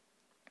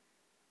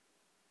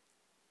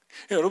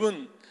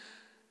 여러분,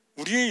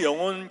 우리의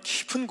영혼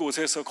깊은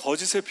곳에서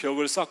거짓의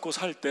벽을 쌓고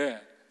살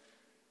때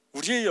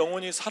우리의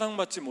영혼이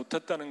사랑받지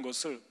못했다는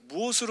것을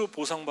무엇으로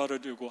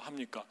보상받으려고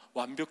합니까?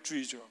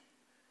 완벽주의죠.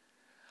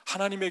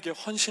 하나님에게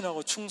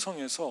헌신하고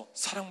충성해서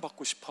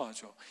사랑받고 싶어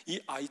하죠. 이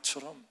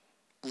아이처럼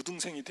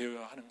무등생이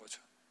되어야 하는 거죠.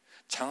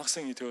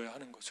 장학생이 되어야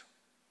하는 거죠.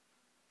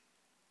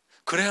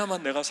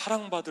 그래야만 내가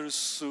사랑받을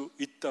수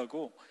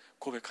있다고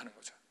고백하는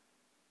거죠.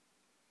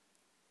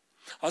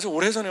 아주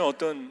오래전에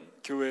어떤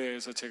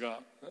교회에서 제가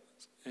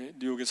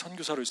뉴욕에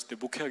선교사로 있을 때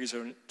목회하기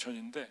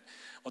전인데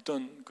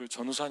어떤 그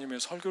전우사님의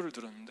설교를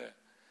들었는데,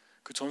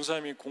 그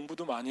전우사님이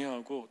공부도 많이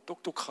하고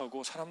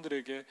똑똑하고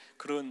사람들에게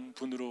그런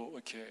분으로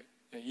이렇게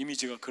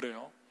이미지가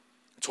그래요.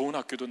 좋은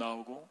학교도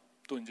나오고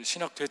또 이제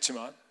신학도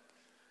했지만,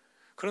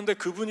 그런데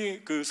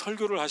그분이 그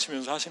설교를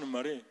하시면서 하시는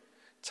말이,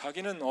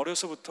 자기는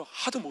어려서부터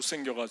하도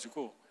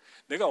못생겨가지고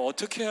내가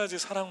어떻게 해야지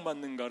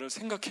사랑받는가를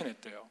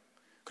생각해냈대요.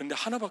 그런데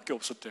하나밖에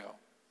없었대요.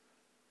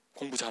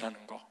 공부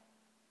잘하는 거.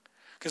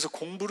 그래서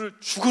공부를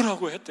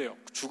죽으라고 했대요.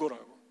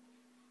 죽으라고.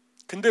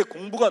 근데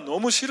공부가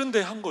너무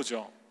싫은데 한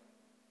거죠.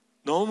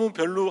 너무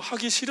별로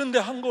하기 싫은데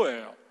한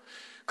거예요.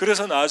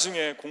 그래서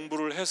나중에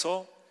공부를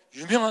해서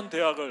유명한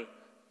대학을,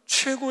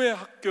 최고의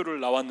학교를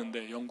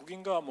나왔는데,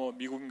 영국인가 뭐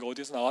미국인가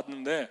어디서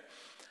나왔는데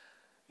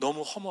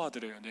너무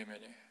허무하더래요.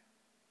 내면이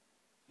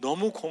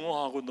너무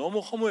공허하고 너무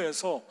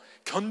허무해서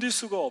견딜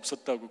수가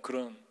없었다고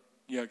그런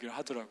이야기를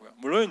하더라고요.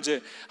 물론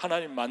이제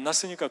하나님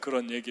만났으니까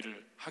그런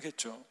얘기를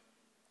하겠죠.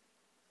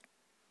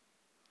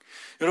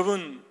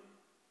 여러분,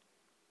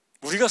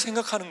 우리가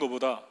생각하는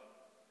것보다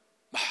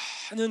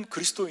많은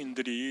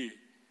그리스도인들이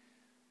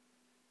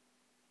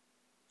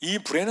이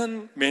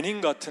브레넌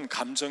매닝 같은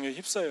감정에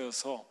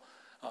휩싸여서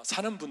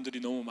사는 분들이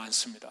너무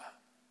많습니다.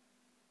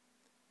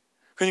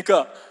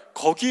 그러니까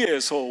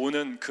거기에서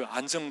오는 그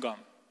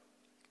안정감,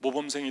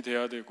 모범생이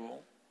돼야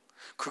되고,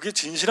 그게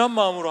진실한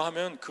마음으로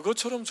하면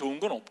그것처럼 좋은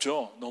건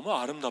없죠. 너무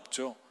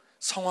아름답죠.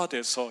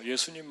 성화돼서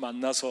예수님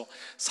만나서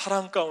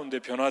사랑 가운데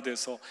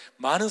변화돼서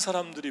많은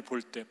사람들이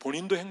볼 때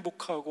본인도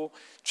행복하고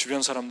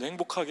주변 사람도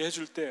행복하게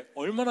해줄 때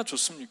얼마나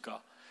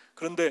좋습니까?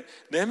 그런데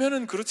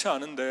내면은 그렇지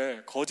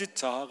않은데 거짓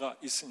자아가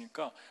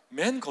있으니까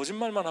맨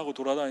거짓말만 하고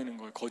돌아다니는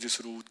거예요.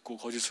 거짓으로 웃고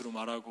거짓으로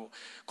말하고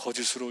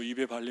거짓으로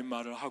입에 발린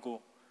말을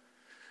하고.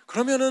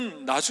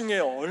 그러면은 나중에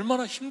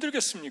얼마나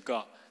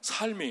힘들겠습니까?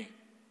 삶이.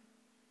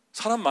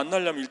 사람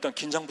만나려면 일단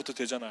긴장부터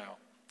되잖아요.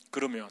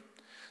 그러면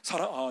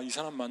이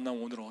사람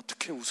만나면 오늘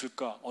어떻게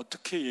웃을까?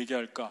 어떻게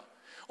얘기할까?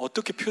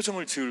 어떻게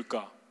표정을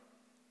지을까?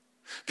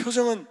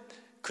 표정은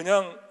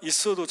그냥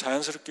있어도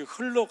자연스럽게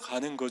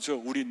흘러가는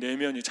거죠. 우리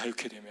내면이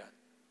자유케 되면.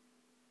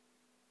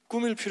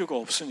 꾸밀 필요가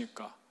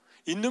없으니까.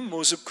 있는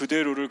모습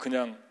그대로를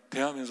그냥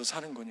대하면서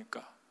사는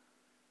거니까.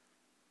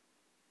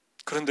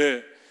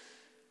 그런데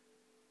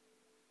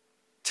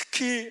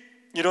특히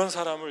이런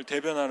사람을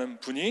대변하는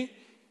분이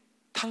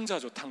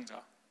탕자죠,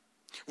 탕자.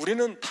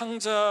 우리는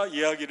탕자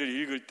이야기를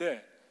읽을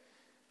때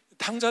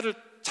탕자를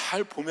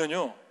잘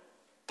보면요,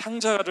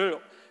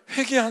 탕자를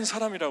회개한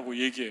사람이라고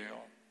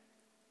얘기해요.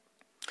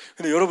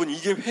 근데 여러분,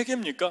 이게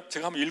회개입니까?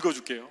 제가 한번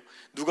읽어줄게요.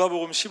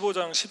 누가복음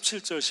 15장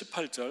 17절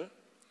 18절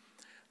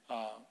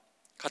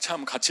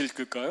같이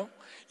읽을까요?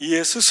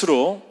 이에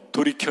스스로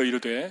돌이켜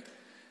이르되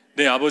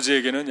내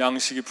아버지에게는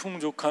양식이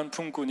풍족한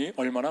품꾼이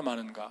얼마나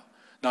많은가.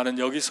 나는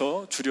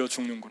여기서 주려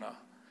죽는구나.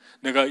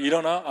 내가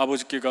일어나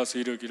아버지께 가서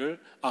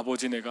이르기를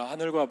아버지, 내가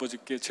하늘과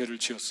아버지께 죄를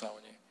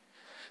지었사오니.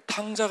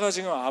 탕자가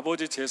지금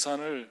아버지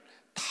재산을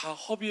다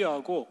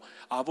허비하고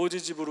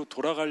아버지 집으로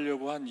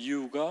돌아가려고 한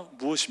이유가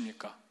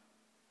무엇입니까?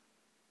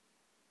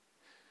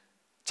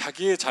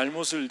 자기의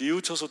잘못을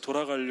뉘우쳐서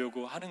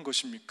돌아가려고 하는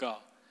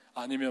것입니까?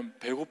 아니면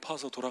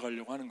배고파서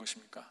돌아가려고 하는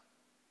것입니까?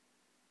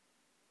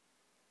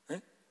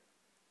 네?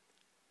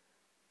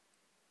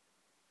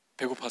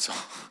 배고파서.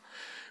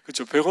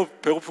 그렇죠.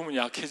 배고프면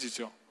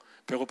약해지죠.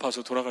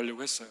 배고파서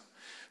돌아가려고 했어요.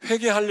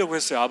 회개하려고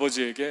했어요.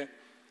 아버지에게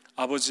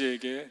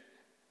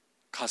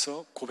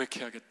가서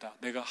고백해야겠다.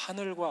 내가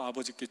하늘과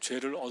아버지께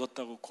죄를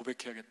얻었다고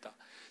고백해야겠다.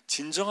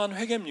 진정한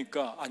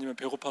회개입니까? 아니면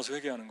배고파서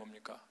회개하는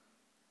겁니까?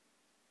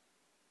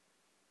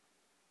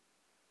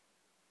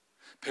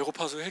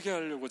 배고파서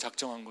회개하려고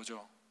작정한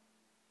거죠.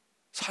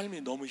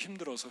 삶이 너무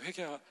힘들어서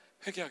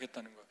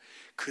회개하겠다는 거예요.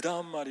 그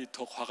다음 말이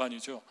더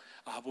과간이죠.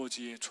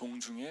 아버지의 종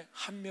중에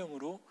한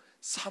명으로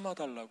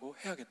삼아달라고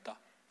해야겠다.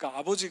 그러니까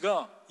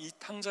아버지가 이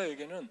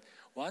탕자에게는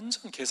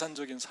완전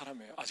계산적인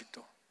사람이에요.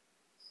 아직도.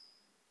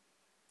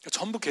 그러니까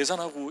전부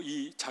계산하고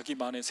이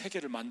자기만의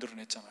세계를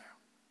만들어냈잖아요.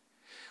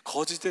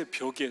 거짓의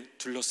벽에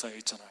둘러싸여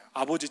있잖아요.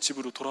 아버지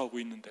집으로 돌아오고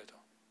있는데도.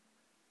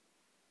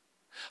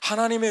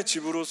 하나님의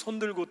집으로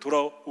손들고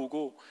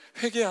돌아오고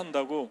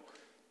회개한다고,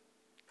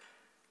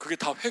 그게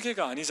다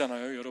회개가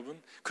아니잖아요,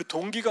 여러분. 그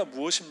동기가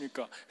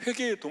무엇입니까?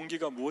 회개의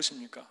동기가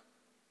무엇입니까?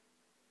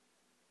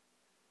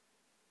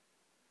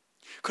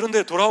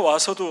 그런데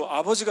돌아와서도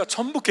아버지가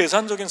전부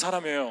계산적인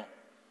사람이에요.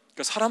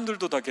 그러니까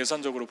사람들도 다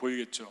계산적으로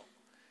보이겠죠.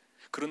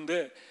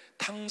 그런데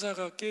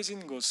탕자가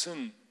깨진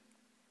것은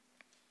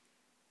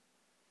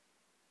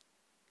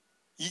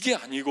이게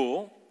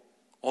아니고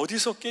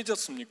어디서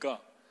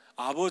깨졌습니까?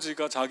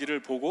 아버지가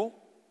자기를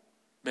보고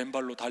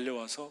맨발로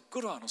달려와서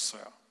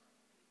끌어안았어요.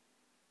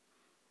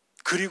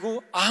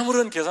 그리고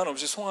아무런 계산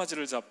없이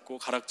송아지를 잡고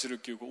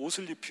가락지를 끼우고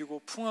옷을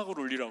입히고 풍악을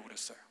울리라고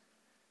그랬어요.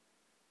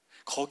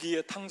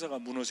 거기에 탕자가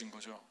무너진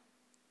거죠.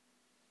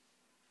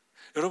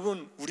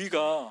 여러분,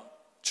 우리가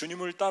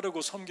주님을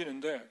따르고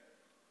섬기는데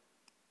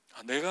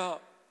내가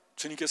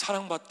주님께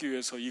사랑받기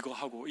위해서 이거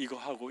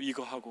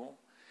하고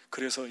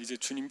그래서 이제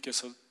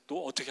주님께서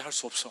또 어떻게 할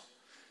수 없어.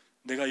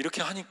 내가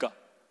이렇게 하니까.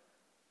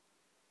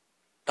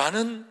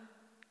 나는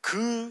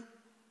그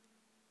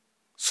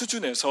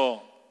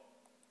수준에서,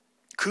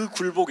 그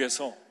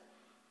굴복에서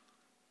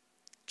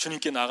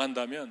주님께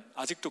나간다면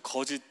아직도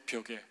거짓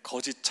벽에,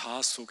 거짓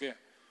자아 속에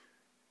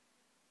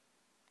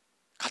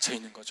갇혀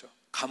있는 거죠.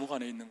 감옥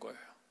안에 있는 거예요.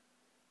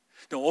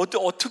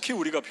 어떻게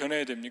우리가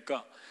변해야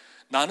됩니까?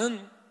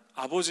 나는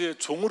아버지의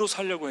종으로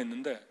살려고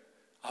했는데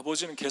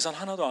아버지는 계산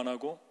하나도 안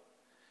하고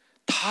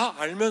다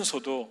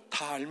알면서도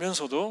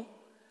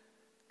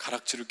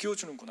가락지를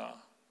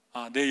끼워주는구나.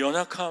 내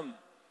연약함,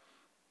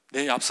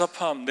 내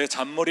얍삽함, 내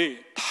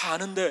잔머리 다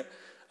아는데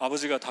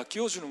아버지가 다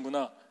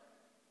끼워주는구나.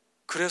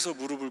 그래서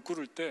무릎을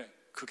꿇을 때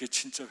그게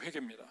진짜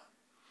회개입니다.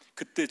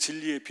 그때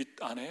진리의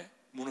빛 안에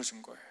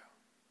무너진 거예요.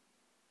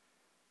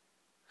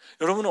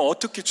 여러분은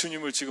어떻게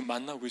주님을 지금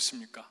만나고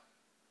있습니까?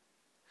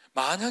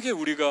 만약에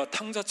우리가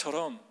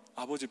탕자처럼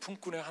아버지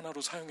품꾼의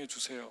하나로 사용해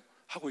주세요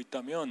하고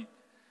있다면,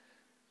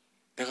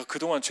 내가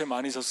그동안 죄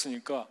많이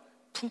졌으니까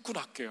품꾼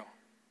할게요,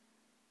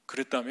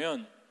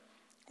 그랬다면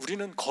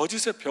우리는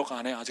거짓의 벽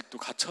안에 아직도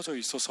갇혀져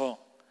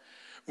있어서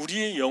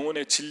우리의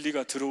영혼에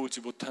진리가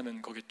들어오지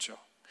못하는 거겠죠.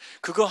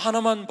 그거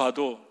하나만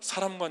봐도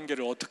사람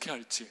관계를 어떻게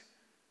할지,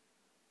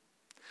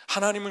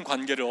 하나님은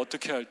관계를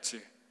어떻게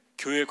할지,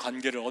 교회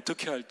관계를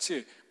어떻게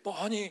할지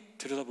뻔히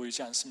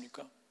들여다보이지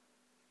않습니까?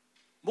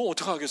 뭐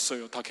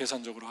어떡하겠어요. 다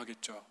계산적으로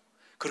하겠죠.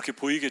 그렇게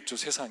보이겠죠.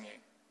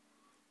 세상에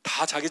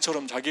다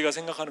자기처럼, 자기가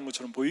생각하는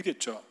것처럼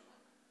보이겠죠.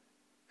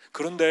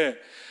 그런데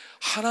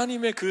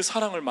하나님의 그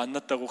사랑을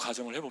만났다고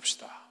가정을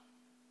해봅시다.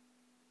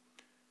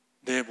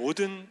 내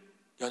모든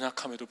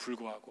연약함에도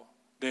불구하고,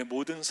 내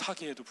모든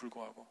사기에도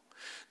불구하고,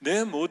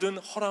 내 모든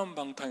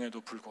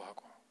허람방탕에도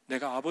불구하고,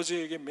 내가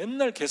아버지에게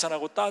맨날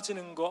계산하고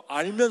따지는 거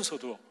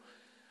알면서도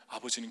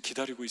아버지는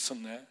기다리고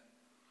있었네.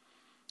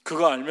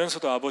 그거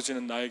알면서도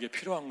아버지는 나에게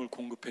필요한 걸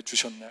공급해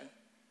주셨네.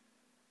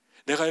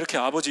 내가 이렇게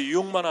아버지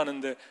유혹만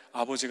하는데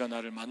아버지가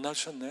나를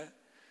만나주셨네.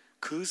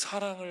 그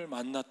사랑을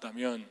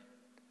만났다면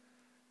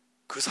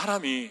그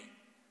사람이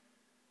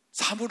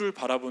사물을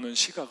바라보는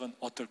시각은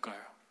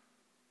어떨까요?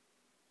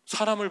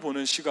 사람을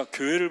보는 시각,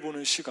 교회를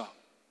보는 시각,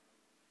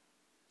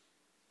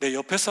 내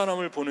옆에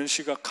사람을 보는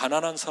시각,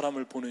 가난한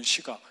사람을 보는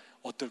시각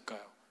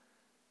어떨까요?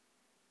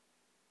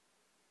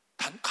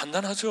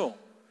 간단하죠?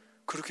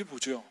 그렇게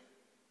보죠.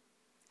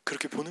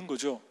 그렇게 보는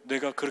거죠.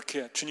 내가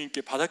그렇게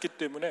주님께 받았기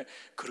때문에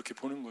그렇게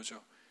보는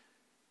거죠.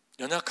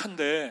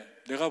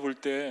 연약한데 내가 볼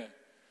때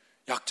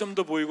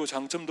약점도 보이고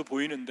장점도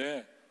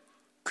보이는데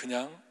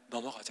그냥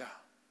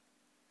넘어가자.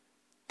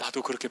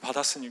 나도 그렇게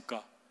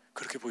받았으니까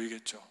그렇게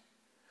보이겠죠.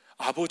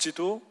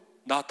 아버지도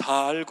나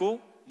다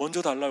알고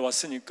먼저 달라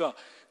왔으니까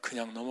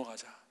그냥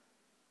넘어가자.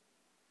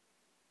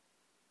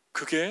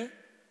 그게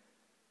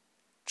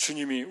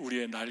주님이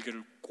우리의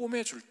날개를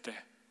꼬매줄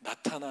때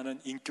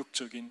나타나는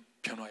인격적인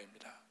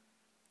변화입니다.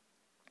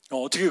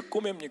 어떻게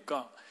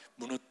꼬맵니까?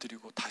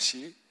 무너뜨리고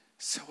다시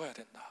세워야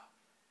된다.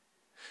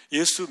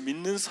 예수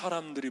믿는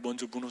사람들이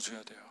먼저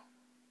무너져야 돼요.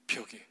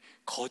 벽이,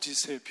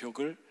 거짓의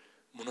벽을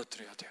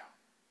무너뜨려야 돼요.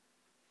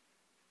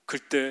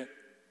 그때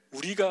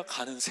우리가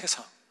가는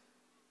세상,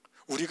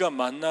 우리가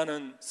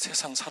만나는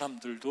세상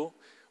사람들도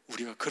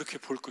우리가 그렇게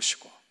볼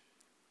것이고,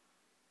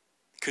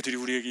 그들이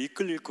우리에게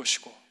이끌릴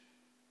것이고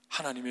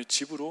하나님의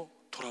집으로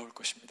돌아올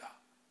것입니다.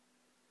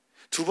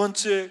 두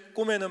번째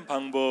꼬매는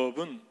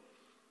방법은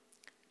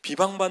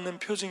비방받는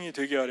표징이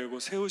되게 하려고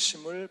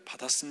세우심을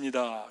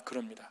받았습니다.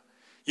 그럽니다.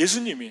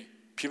 예수님이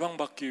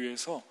비방받기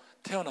위해서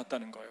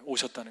태어났다는 거예요.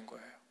 오셨다는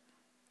거예요.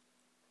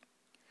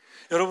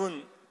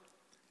 여러분,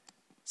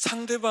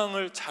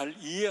 상대방을 잘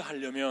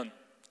이해하려면,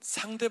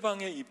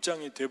 상대방의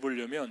입장이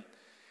되보려면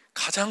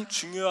가장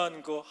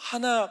중요한 거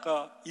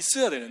하나가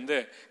있어야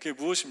되는데 그게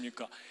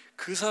무엇입니까?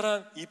 그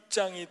사람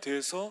입장이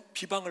돼서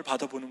비방을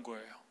받아보는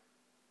거예요.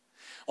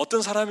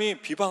 어떤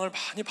사람이 비방을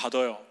많이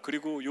받아요.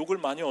 그리고 욕을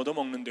많이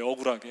얻어먹는데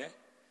억울하게.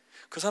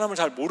 그 사람을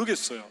잘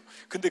모르겠어요.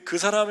 근데 그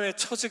사람의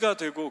처지가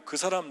되고 그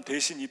사람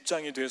대신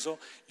입장이 돼서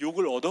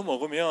욕을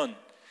얻어먹으면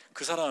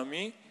그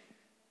사람이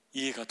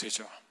이해가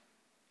되죠.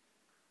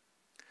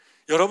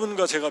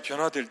 여러분과 제가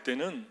변화될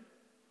때는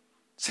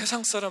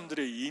세상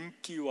사람들의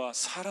인기와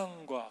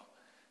사랑과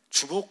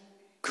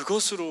주목,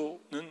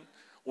 그것으로는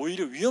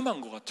오히려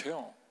위험한 것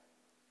같아요.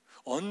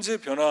 언제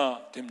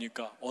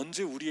변화됩니까?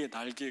 언제 우리의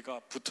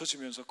날개가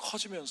붙어지면서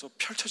커지면서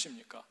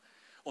펼쳐집니까?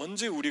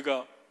 언제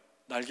우리가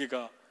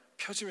날개가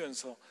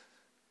펴지면서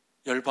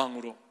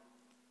열방으로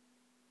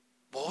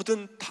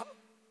모든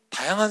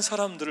다양한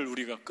사람들을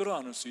우리가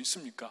끌어안을 수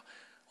있습니까?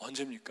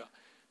 언제입니까?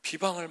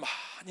 비방을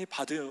많이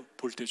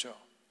받아볼 때죠.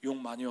 욕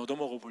많이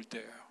얻어먹어 볼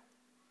때예요.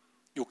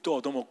 욕도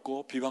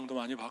얻어먹고 비방도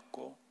많이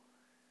받고.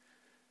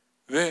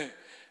 왜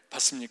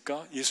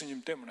받습니까?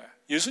 예수님 때문에.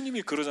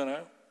 예수님이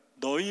그러잖아요.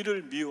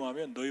 너희를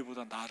미워하면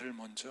너희보다 나를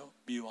먼저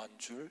미워한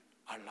줄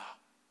알라.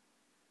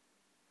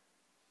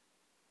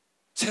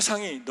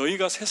 세상이,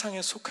 너희가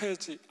세상에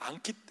속하지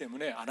않기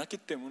때문에, 안 왔기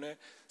때문에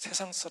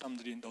세상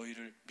사람들이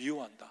너희를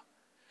미워한다.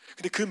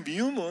 근데 그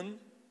미움은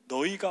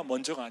너희가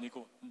먼저가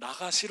아니고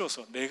나가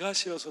싫어서, 내가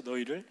싫어서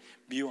너희를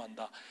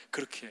미워한다.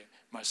 그렇게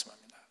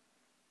말씀합니다.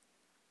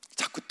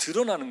 자꾸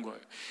드러나는 거예요.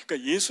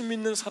 그러니까 예수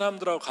믿는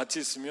사람들하고 같이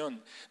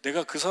있으면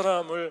내가 그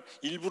사람을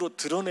일부러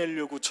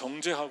드러내려고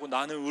정죄하고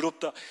나는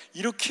의롭다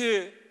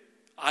이렇게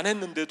안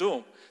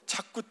했는데도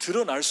자꾸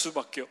드러날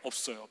수밖에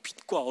없어요.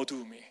 빛과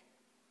어두움이.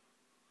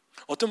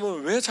 어떤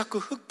분은 왜 자꾸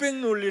흑백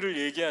논리를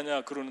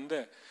얘기하냐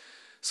그러는데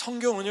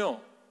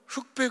성경은요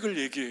흑백을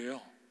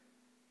얘기해요.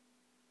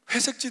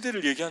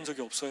 회색지대를 얘기한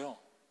적이 없어요.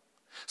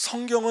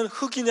 성경은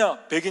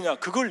흑이냐 백이냐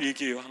그걸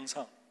얘기해요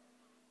항상.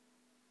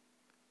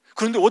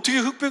 그런데 어떻게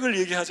흑백을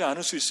얘기하지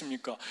않을 수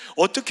있습니까?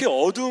 어떻게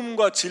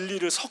어두움과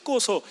진리를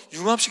섞어서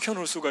융합시켜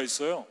놓을 수가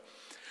있어요?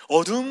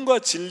 어두움과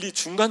진리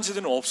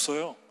중간지대는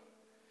없어요.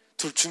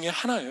 둘 중에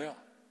하나예요.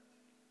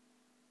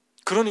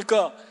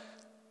 그러니까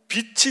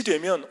빛이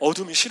되면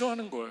어둠이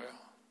싫어하는 거예요.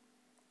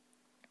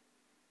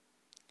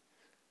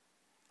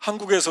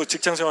 한국에서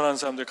직장생활하는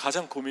사람들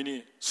가장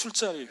고민이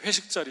술자리,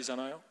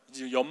 회식자리잖아요.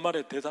 이제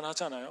연말에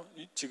대단하잖아요.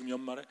 지금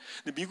연말에.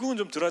 근데 미국은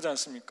좀 덜하지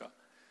않습니까?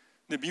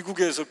 근데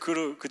미국에서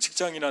그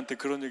직장인한테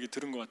그런 얘기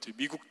들은 것 같아요.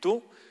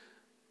 미국도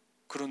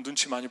그런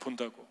눈치 많이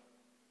본다고.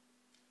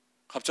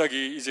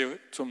 갑자기 이제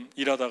좀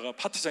일하다가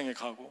파티장에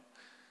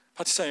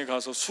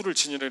가서 술을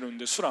진열해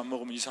놓는데 술 안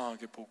먹으면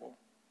이상하게 보고,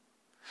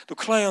 또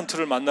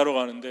클라이언트를 만나러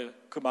가는데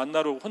그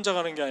만나러 혼자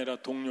가는 게 아니라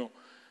동료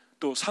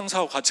또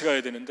상사하고 같이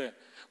가야 되는데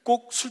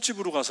꼭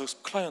술집으로 가서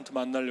클라이언트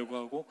만나려고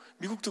하고,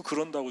 미국도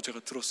그런다고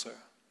제가 들었어요.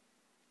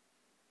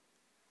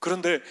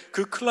 그런데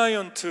그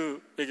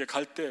클라이언트에게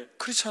갈 때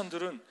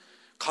크리스찬들은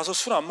가서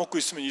술 안 먹고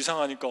있으면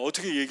이상하니까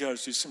어떻게 얘기할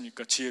수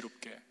있습니까?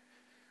 지혜롭게.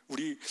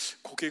 우리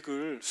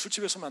고객을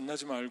술집에서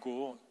만나지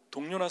말고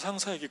동료나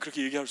상사에게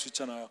그렇게 얘기할 수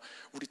있잖아요.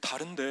 우리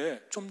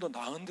다른데 좀 더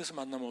나은 데서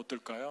만나면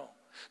어떨까요?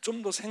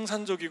 좀 더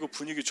생산적이고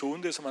분위기 좋은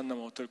데서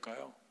만나면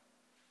어떨까요?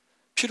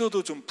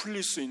 피로도 좀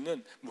풀릴 수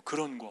있는 뭐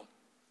그런 곳,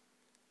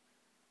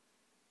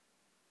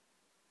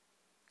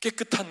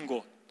 깨끗한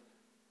곳,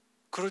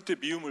 그럴 때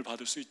미움을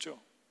받을 수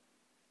있죠.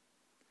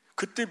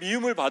 그때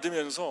미움을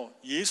받으면서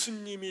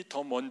예수님이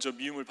더 먼저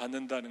미움을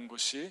받는다는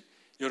것이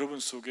여러분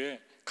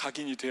속에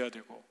각인이 돼야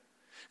되고,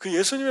 그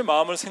예수님의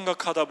마음을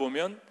생각하다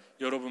보면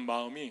여러분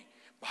마음이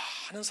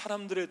많은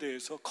사람들에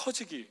대해서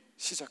커지기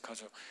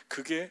시작하죠.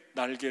 그게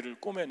날개를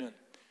꼬매는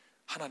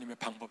하나님의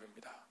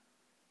방법입니다.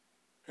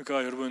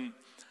 그러니까 여러분,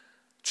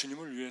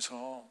 주님을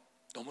위해서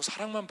너무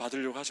사랑만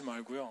받으려고 하지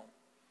말고요,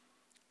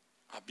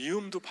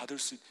 미움도 받을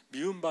수,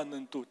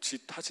 미움받는 또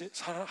짓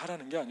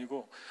하라는 게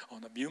아니고,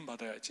 나 미움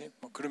받아야지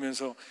뭐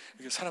그러면서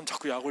이렇게 사람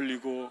자꾸 약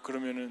올리고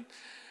그러면은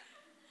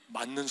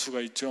맞는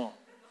수가 있죠.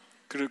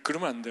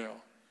 그러면 안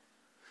돼요.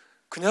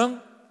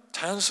 그냥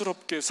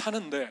자연스럽게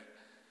사는데,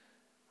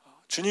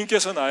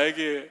 주님께서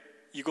나에게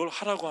이걸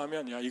하라고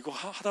하면, 야, 이거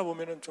하다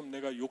보면은 좀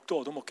내가 욕도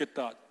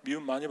얻어먹겠다,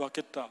 미움 많이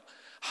받겠다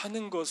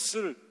하는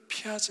것을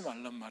피하지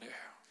말란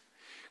말이에요.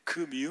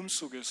 그 미움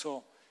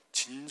속에서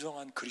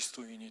진정한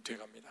그리스도인이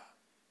돼갑니다.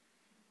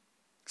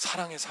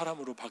 사랑의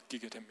사람으로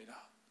바뀌게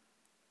됩니다.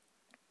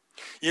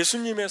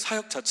 예수님의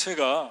사역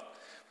자체가,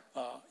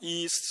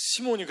 이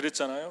시몬이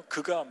그랬잖아요.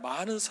 그가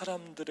많은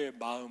사람들의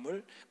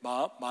마음을,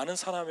 많은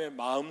사람의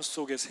마음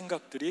속의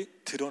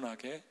생각들이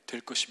드러나게 될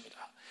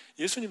것입니다.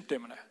 예수님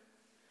때문에.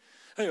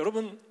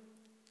 여러분,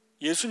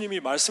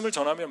 예수님이 말씀을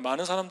전하면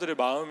많은 사람들의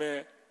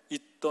마음에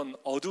있던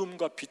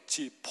어두움과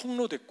빛이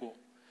폭로됐고,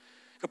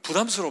 그러니까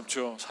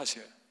부담스럽죠,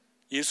 사실.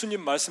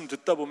 예수님 말씀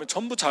듣다 보면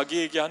전부 자기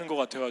얘기하는 것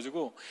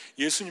같아가지고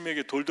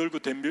예수님에게 돌 들고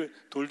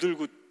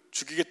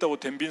죽이겠다고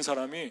덤빈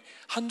사람이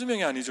한두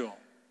명이 아니죠.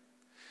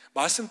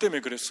 말씀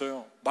때문에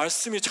그랬어요.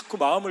 말씀이 자꾸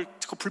마음을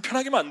자꾸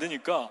불편하게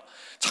만드니까,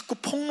 자꾸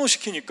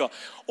폭로시키니까,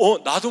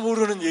 나도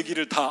모르는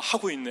얘기를 다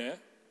하고 있네,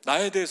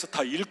 나에 대해서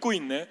다 읽고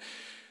있네.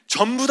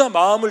 전부 다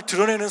마음을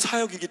드러내는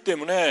사역이기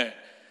때문에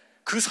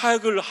그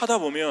사역을 하다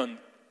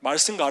보면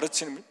말씀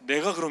가르치는,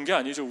 내가 그런 게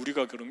아니죠.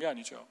 우리가 그런 게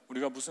아니죠.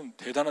 우리가 무슨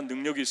대단한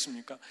능력이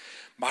있습니까?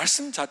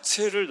 말씀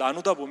자체를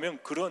나누다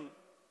보면 그런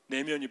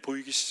내면이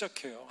보이기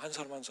시작해요. 한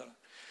사람 한 사람.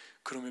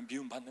 그러면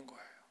미움받는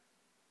거예요.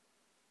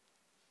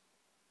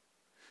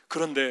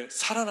 그런데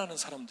살아나는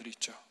사람들이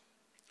있죠.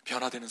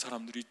 변화되는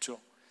사람들이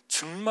있죠.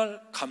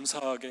 정말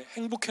감사하게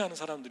행복해하는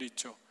사람들이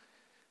있죠.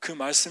 그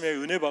말씀에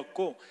은혜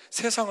받고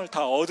세상을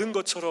다 얻은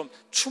것처럼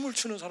춤을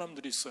추는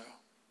사람들이 있어요.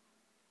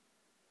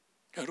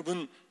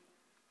 여러분,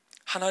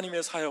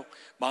 하나님의 사역,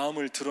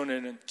 마음을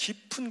드러내는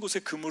깊은 곳에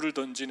그물을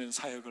던지는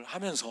사역을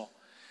하면서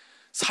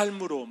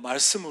삶으로,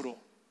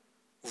 말씀으로,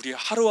 우리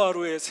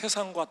하루하루의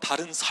세상과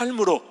다른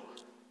삶으로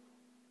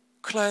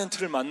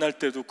클라이언트를 만날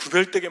때도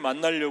구별되게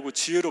만나려고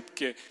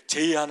지혜롭게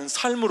제의하는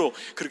삶으로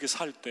그렇게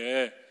살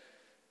때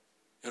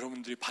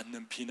여러분들이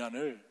받는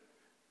비난을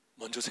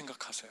먼저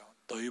생각하세요.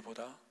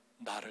 너희보다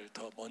나를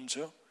더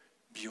먼저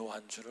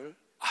미워한 줄을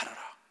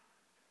알아라.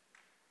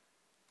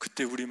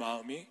 그때 우리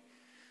마음이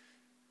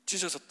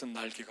찢어졌던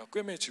날개가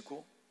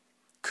꿰매지고,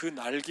 그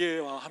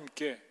날개와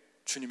함께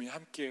주님이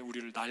함께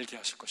우리를 날게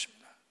하실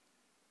것입니다.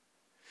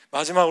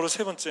 마지막으로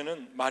세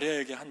번째는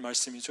마리아에게 한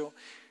말씀이죠.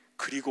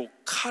 그리고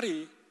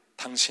칼이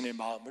당신의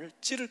마음을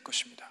찌를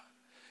것입니다.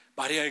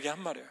 마리아에게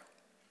한 말이에요.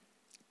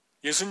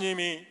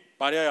 예수님이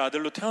마리아의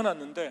아들로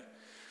태어났는데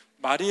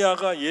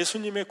마리아가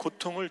예수님의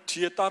고통을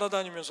뒤에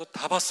따라다니면서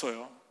다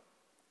봤어요.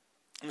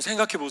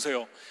 생각해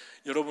보세요.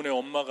 여러분의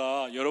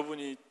엄마가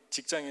여러분이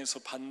직장에서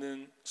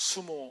받는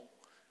수모,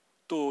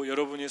 또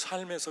여러분이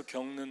삶에서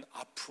겪는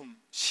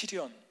아픔,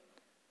 시련,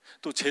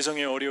 또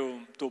재정의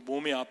어려움, 또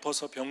몸이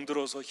아파서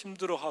병들어서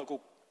힘들어하고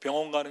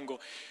병원 가는 거,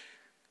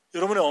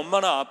 여러분의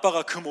엄마나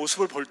아빠가 그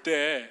모습을 볼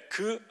때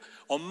그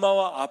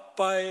엄마와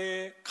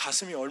아빠의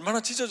가슴이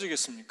얼마나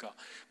찢어지겠습니까?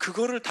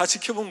 그거를 다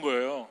지켜본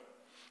거예요.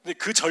 근데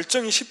그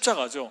절정이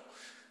십자가죠.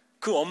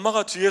 그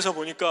엄마가 뒤에서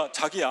보니까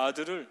자기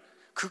아들을,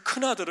 그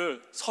큰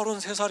아들을,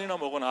 33살이나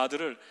먹은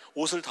아들을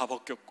옷을 다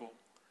벗겼고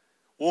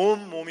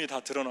온 몸이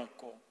다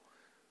드러났고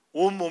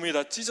온 몸이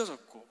다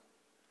찢어졌고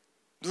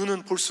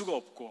눈은 볼 수가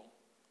없고,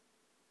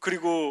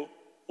 그리고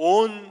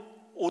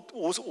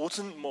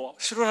옷은 뭐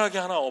실오라기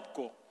하나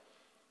없고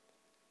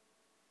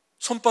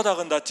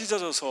손바닥은 다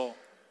찢어져서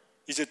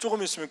이제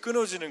조금 있으면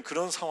끊어지는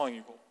그런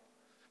상황이고,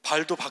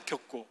 발도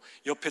박혔고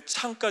옆에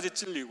창까지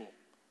찔리고,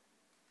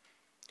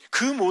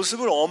 그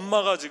모습을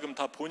엄마가 지금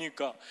다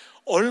보니까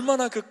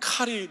얼마나 그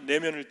칼이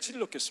내면을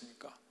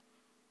찔렀겠습니까?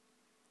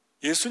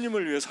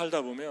 예수님을 위해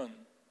살다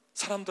보면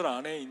사람들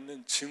안에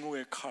있는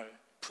증오의 칼,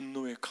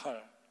 분노의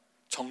칼,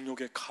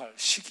 정욕의 칼,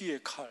 시기의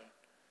칼,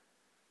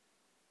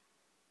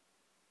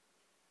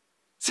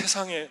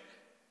 세상의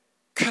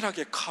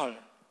쾌락의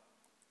칼,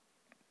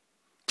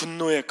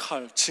 분노의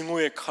칼,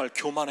 증오의 칼,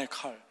 교만의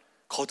칼,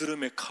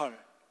 거드름의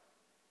칼,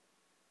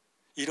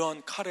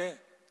 이러한 칼에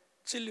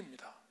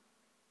찔립니다.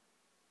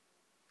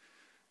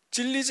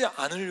 찔리지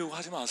않으려고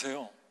하지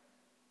마세요.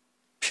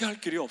 피할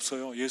길이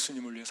없어요.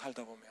 예수님을 위해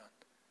살다 보면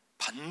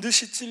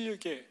반드시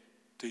찔리게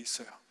돼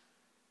있어요.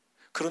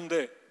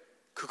 그런데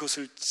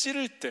그것을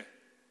찌를 때,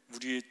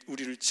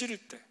 우리를 찌를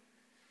때,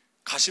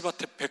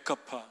 가시밭에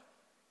백합화,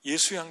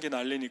 예수의 향기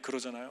날리니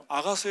그러잖아요.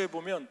 아가서에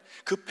보면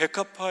그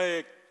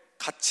백합화에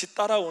같이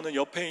따라오는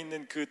옆에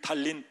있는 그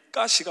달린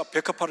가시가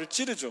백합화를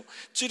찌르죠.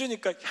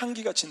 찌르니까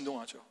향기가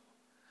진동하죠.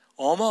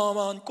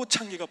 어마어마한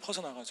꽃향기가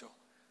퍼져나가죠.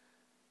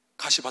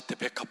 가시밭에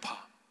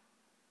백합화.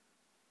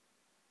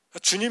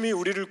 주님이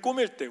우리를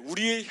꼬맬 때,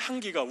 우리의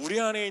향기가, 우리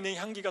안에 있는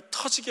향기가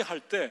터지게 할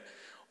때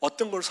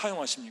어떤 걸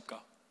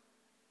사용하십니까?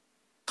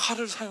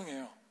 칼을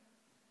사용해요.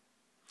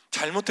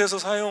 잘못해서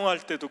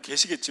사용할 때도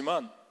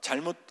계시겠지만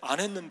잘못 안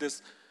했는데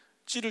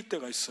찌를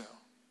때가 있어요.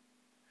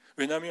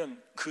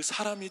 왜냐하면 그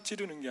사람이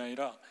찌르는 게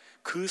아니라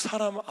그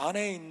사람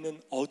안에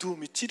있는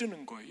어두움이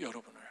찌르는 거예요,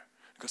 여러분을.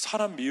 그러니까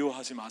사람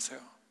미워하지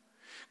마세요.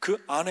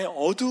 그 안에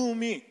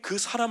어두움이, 그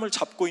사람을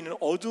잡고 있는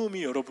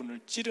어두움이 여러분을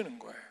찌르는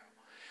거예요.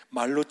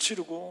 말로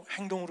찌르고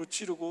행동으로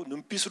찌르고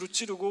눈빛으로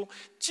찌르고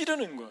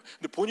찌르는 거예요.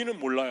 근데 본인은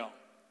몰라요.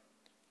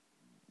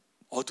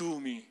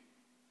 어두움이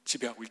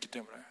지배하고 있기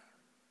때문에.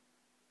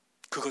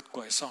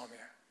 그것과의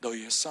싸움이에요.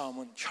 너희의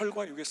싸움은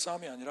혈과 육의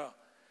싸움이 아니라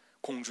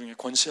공중의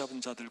권세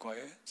잡은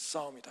자들과의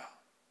싸움이다.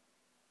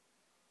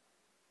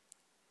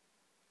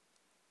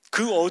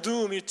 그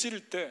어두움이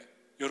찌를 때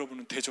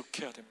여러분은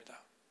대적해야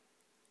됩니다.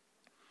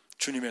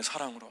 주님의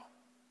사랑으로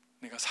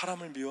내가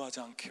사람을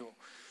미워하지 않게요,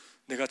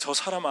 내가 저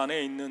사람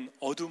안에 있는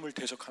어둠을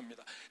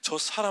대적합니다. 저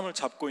사람을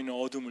잡고 있는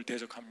어둠을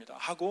대적합니다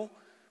하고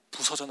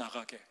부서져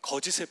나가게,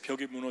 거짓의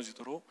벽이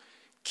무너지도록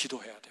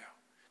기도해야 돼요.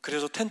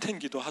 그래서 텐텐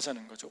기도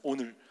하자는 거죠.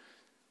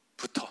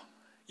 오늘부터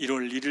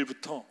 1월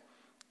 1일부터,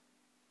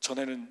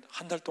 전에는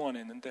한 달 동안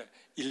했는데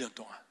 1년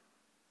동안,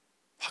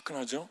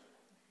 화끈하죠?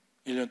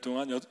 1년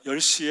동안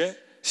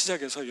 10시에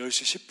시작해서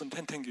 10시 10분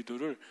텐텐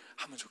기도를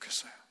하면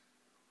좋겠어요.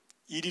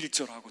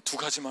 1일절하고 두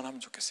가지만 하면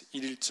좋겠어요.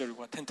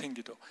 1일절과 텐텐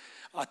기도.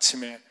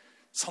 아침에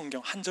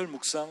성경 한 절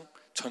묵상,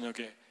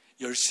 저녁에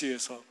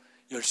 10시에서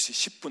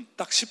 10시 10분,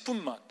 딱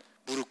 10분만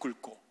무릎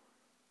꿇고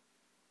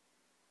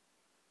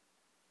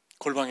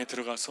골방에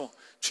들어가서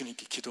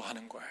주님께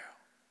기도하는 거예요.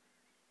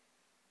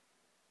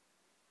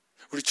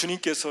 우리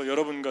주님께서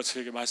여러분과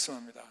저에게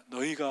말씀합니다.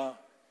 너희가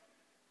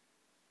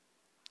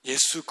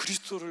예수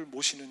그리스도를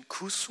모시는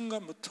그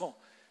순간부터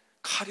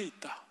칼이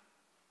있다.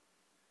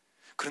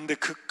 그런데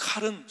그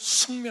칼은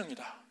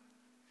숙명이다.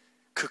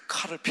 그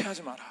칼을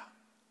피하지 마라.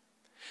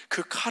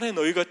 그 칼에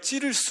너희가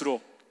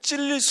찔릴수록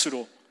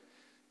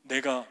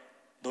내가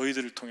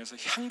너희들을 통해서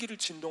향기를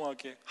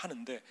진동하게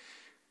하는데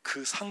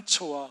그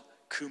상처와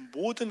그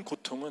모든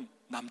고통은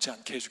남지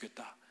않게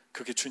해주겠다.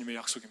 그게 주님의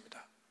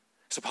약속입니다.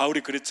 그래서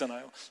바울이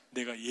그랬잖아요.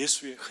 내가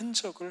예수의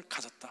흔적을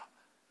가졌다.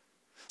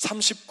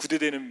 39대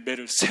되는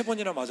매를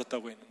 3번이나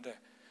맞았다고 했는데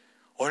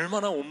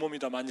얼마나 온몸이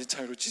다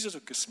만진창으로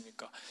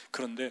찢어졌겠습니까?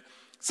 그런데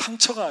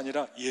상처가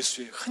아니라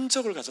예수의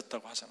흔적을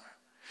가졌다고 하잖아요.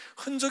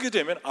 흔적이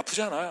되면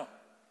아프지 않아요.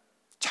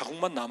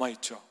 자국만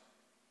남아있죠.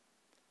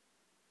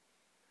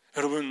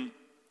 여러분,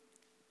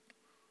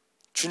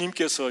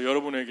 주님께서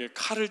여러분에게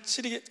칼에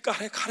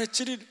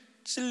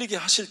찔리게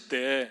하실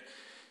때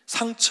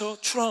상처,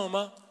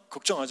 트라우마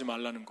걱정하지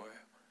말라는 거예요.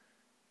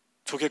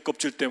 조개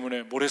껍질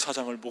때문에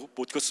모래사장을 못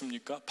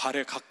걷습니까?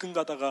 발에 가끔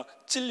가다가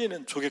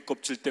찔리는 조개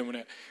껍질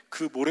때문에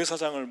그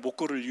모래사장을 못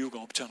걸을 이유가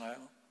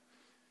없잖아요.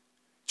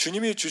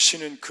 주님이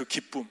주시는 그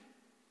기쁨,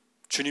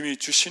 주님이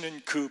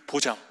주시는 그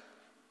보장,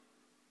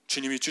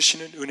 주님이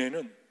주시는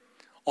은혜는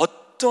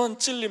어떠한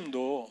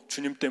찔림도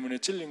주님 때문에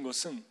찔린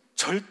것은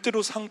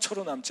절대로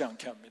상처로 남지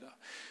않게 합니다.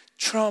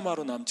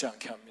 트라우마로 남지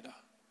않게 합니다.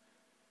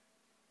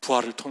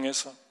 부활을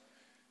통해서,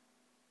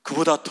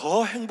 그보다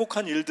더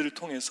행복한 일들을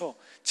통해서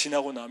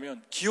지나고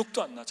나면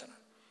기억도 안 나잖아요.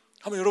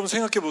 한번 여러분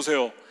생각해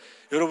보세요.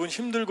 여러분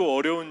힘들고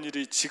어려운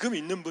일이 지금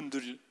있는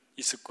분들이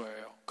있을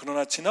거예요.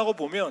 그러나 지나고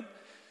보면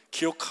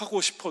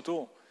기억하고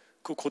싶어도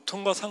그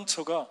고통과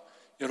상처가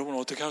여러분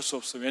어떻게 할 수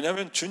없어요.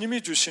 왜냐하면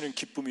주님이 주시는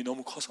기쁨이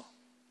너무 커서,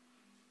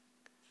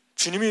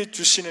 주님이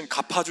주시는,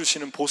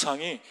 갚아주시는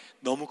보상이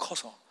너무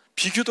커서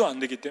비교도 안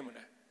되기 때문에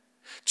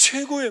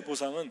최고의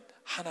보상은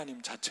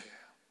하나님 자체예요.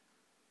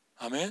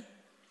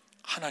 아멘.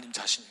 하나님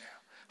자신이에요.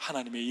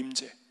 하나님의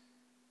임재.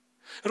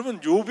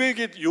 여러분,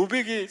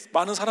 욥에게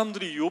많은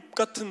사람들이 욥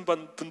같은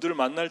분들을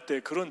만날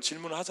때 그런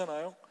질문을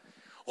하잖아요.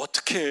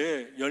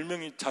 어떻게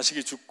 10명이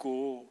자식이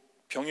죽고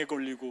병에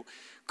걸리고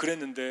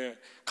그랬는데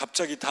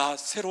갑자기 다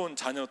새로운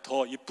자녀,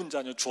 더 이쁜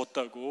자녀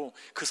주었다고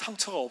그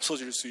상처가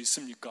없어질 수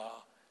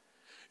있습니까?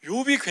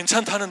 욥이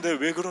괜찮다는데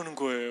왜 그러는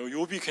거예요?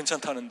 욥이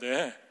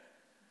괜찮다는데.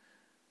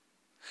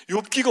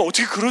 욥기가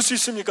어떻게 그럴 수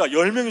있습니까?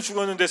 10명이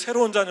죽었는데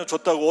새로운 자녀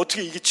줬다고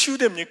어떻게 이게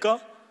치유됩니까?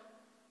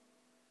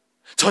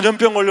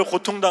 전염병 걸려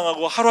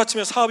고통당하고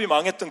하루아침에 사업이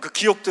망했던 그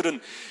기억들은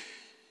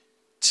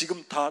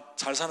지금 다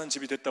잘 사는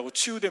집이 됐다고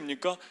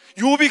치유됩니까?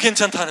 욥이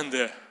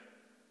괜찮다는데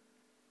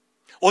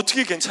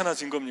어떻게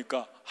괜찮아진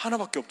겁니까?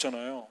 하나밖에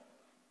없잖아요.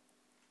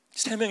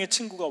 3명의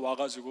친구가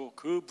와가지고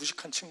그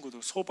무식한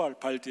친구들 소발,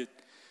 발딧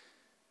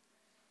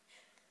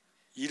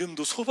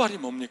이름도 소발이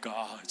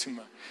뭡니까?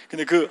 정말.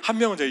 근데 그 한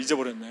명은 제가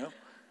잊어버렸네요.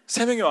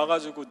 3명이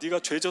와가지고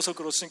네가 죄져서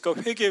그렇으니까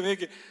회개.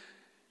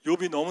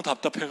 욥이 너무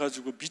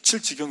답답해가지고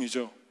미칠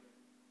지경이죠.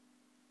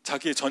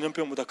 자기의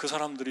전염병보다 그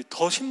사람들이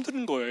더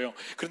힘든 거예요.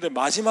 그런데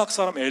마지막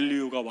사람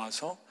엘리후가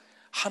와서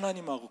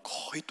하나님하고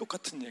거의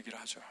똑같은 얘기를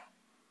하죠.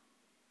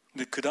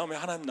 근데 그 다음에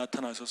하나님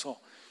나타나셔서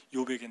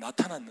욥에게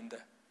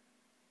나타났는데,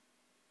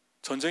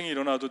 전쟁이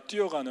일어나도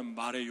뛰어가는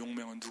말의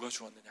용맹은 누가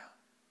주었느냐?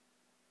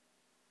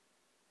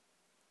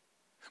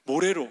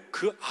 모래로,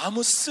 그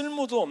아무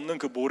쓸모도 없는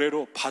그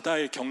모래로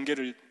바다의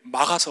경계를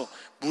막아서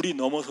물이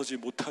넘어서지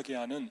못하게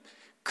하는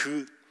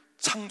그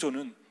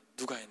창조는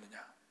누가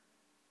했느냐?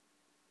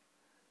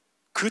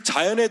 그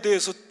자연에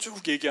대해서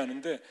쭉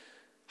얘기하는데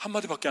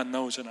한마디밖에 안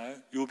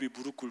나오잖아요. 욥이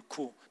무릎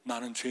꿇고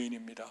나는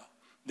죄인입니다,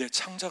 내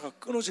창자가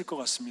끊어질 것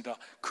같습니다,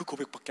 그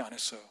고백밖에 안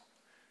했어요.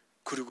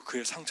 그리고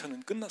그의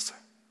상처는 끝났어요.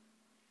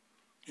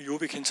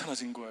 욥이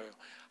괜찮아진 거예요.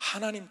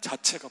 하나님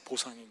자체가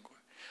보상인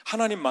거예요.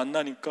 하나님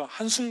만나니까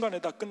한순간에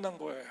다 끝난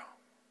거예요.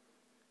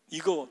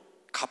 이거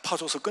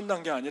갚아줘서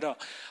끝난 게 아니라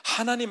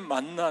하나님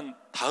만난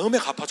다음에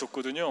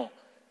갚아줬거든요.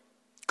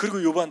 그리고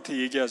욥한테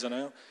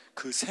얘기하잖아요.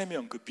 그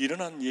 3명, 그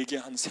미련한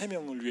얘기한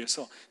 3명을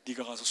위해서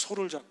네가 가서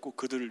소를 잡고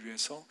그들을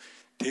위해서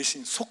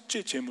대신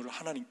속죄 제물을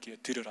하나님께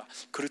드려라.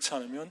 그렇지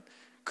않으면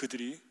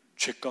그들이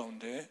죄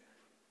가운데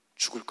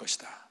죽을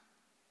것이다.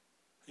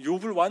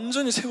 욥을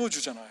완전히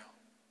세워주잖아요.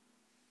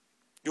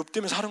 욥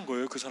때문에 사는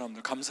거예요. 그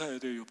사람들 감사해야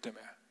돼요. 욥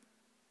때문에.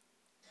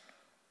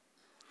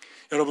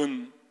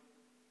 여러분,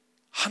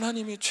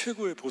 하나님이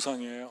최고의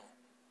보상이에요.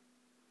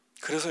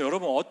 그래서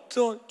여러분,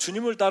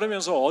 주님을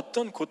따르면서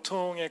어떤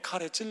고통의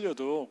칼에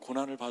찔려도,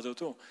 고난을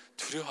받아도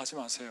두려워하지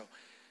마세요.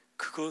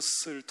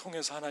 그것을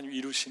통해서 하나님이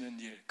이루시는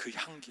일, 그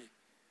향기,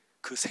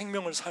 그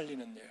생명을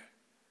살리는 일,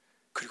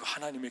 그리고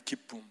하나님의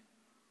기쁨,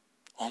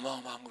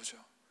 어마어마한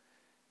거죠.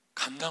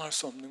 감당할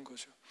수 없는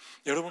거죠.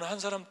 여러분, 한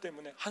사람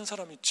때문에 한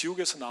사람이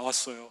지옥에서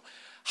나왔어요.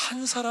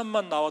 한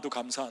사람만 나와도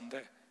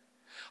감사한데,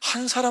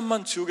 한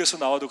사람만 지옥에서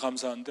나와도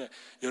감사한데,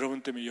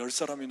 여러분 때문에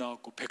 10사람이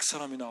나왔고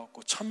 100사람이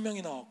나왔고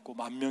 1000명이 나왔고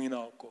 10,000명이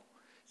나왔고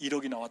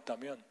 1억이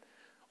나왔다면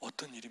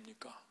어떤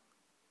일입니까?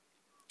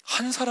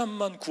 한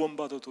사람만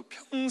구원받아도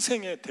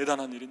평생의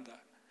대단한 일인데,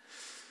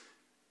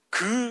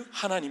 그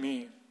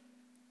하나님이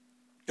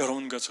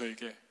여러분과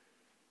저에게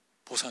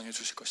보상해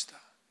주실 것이다.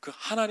 그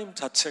하나님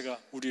자체가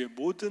우리의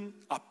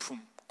모든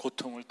아픔,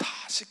 고통을 다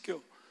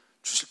씻겨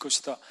주실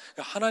것이다.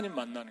 하나님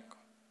만나는 것,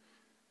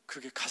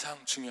 그게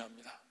가장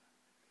중요합니다.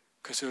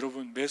 그래서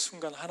여러분, 매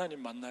순간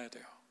하나님 만나야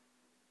돼요.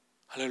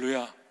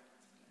 할렐루야.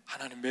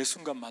 하나님 매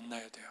순간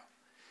만나야 돼요.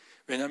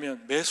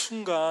 왜냐하면 매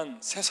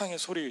순간 세상의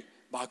소리,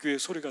 마귀의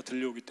소리가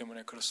들려오기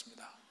때문에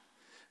그렇습니다.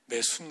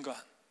 매 순간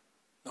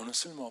너는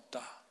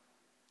쓸모없다,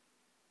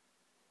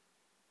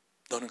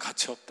 너는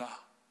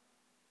가치없다,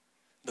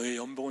 너의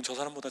연봉은 저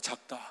사람보다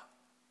작다,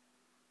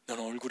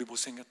 너는 얼굴이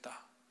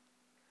못생겼다,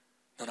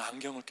 너는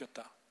안경을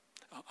꼈다.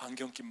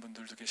 안경 낀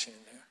분들도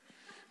계시네요.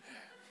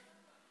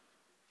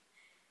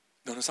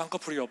 너는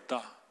쌍꺼풀이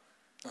없다,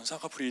 너는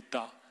쌍꺼풀이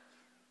있다.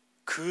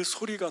 그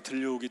소리가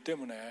들려오기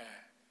때문에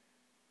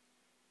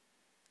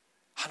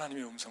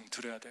하나님의 음성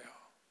들어야 돼요.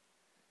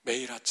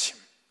 매일 아침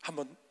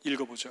한번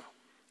읽어보죠.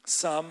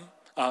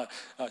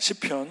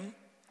 시편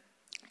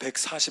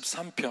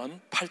 143편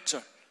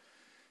 8절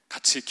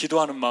같이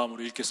기도하는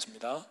마음으로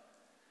읽겠습니다.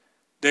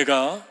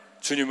 내가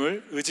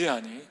주님을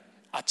의지하니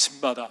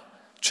아침마다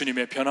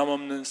주님의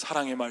변함없는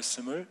사랑의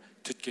말씀을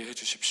듣게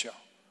해주십시오.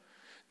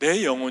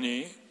 내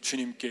영혼이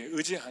주님께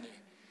의지하니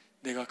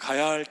내가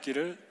가야 할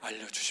길을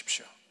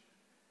알려주십시오.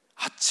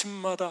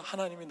 아침마다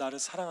하나님이 나를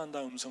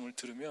사랑한다는 음성을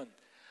들으면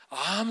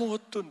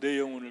아무것도 내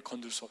영혼을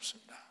건들 수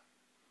없습니다.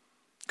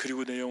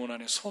 그리고 내 영혼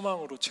안에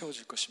소망으로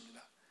채워질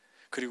것입니다.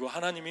 그리고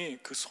하나님이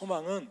그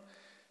소망은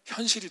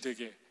현실이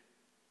되게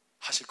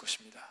하실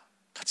것입니다.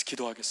 같이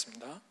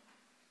기도하겠습니다.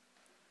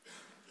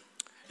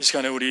 이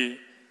시간에 우리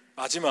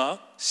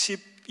마지막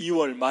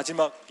 12월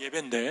마지막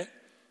예배인데,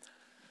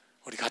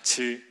 우리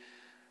같이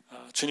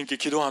주님께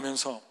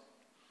기도하면서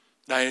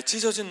나의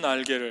찢어진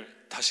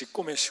날개를 다시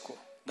꼬매시고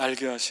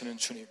날개 하시는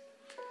주님,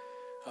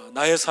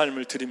 나의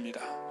삶을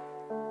드립니다.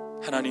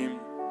 하나님,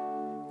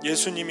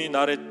 예수님이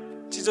나의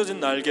찢어진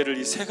날개를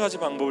이 3가지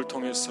방법을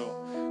통해서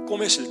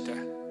꼬매실 때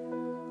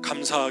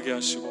감사하게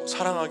하시고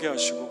사랑하게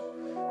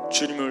하시고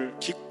주님을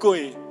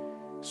기꺼이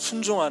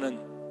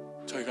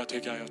순종하는 저희가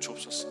되게 하여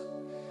주옵소서.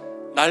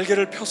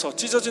 날개를 펴서,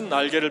 찢어진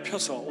날개를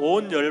펴서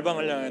온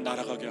열방을 향해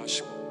날아가게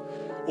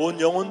하시고 온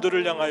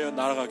영혼들을 향하여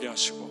날아가게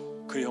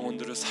하시고 그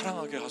영혼들을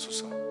사랑하게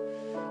하소서.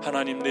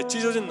 하나님, 내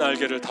찢어진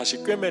날개를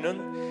다시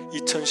꿰매는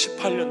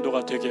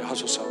 2018년도가 되게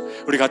하소서.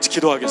 우리 같이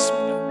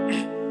기도하겠습니다.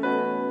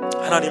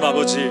 하나님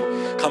아버지,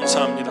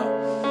 감사합니다.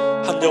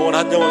 한 영혼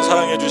한 영혼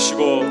사랑해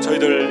주시고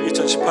저희들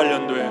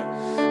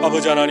 2018년도에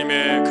아버지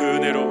하나님의 그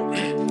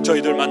은혜로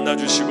저희들 만나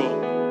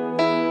주시고,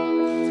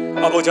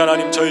 아버지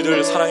하나님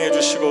저희들 사랑해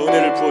주시고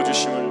은혜를 부어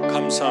주심을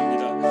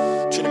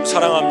감사합니다. 주님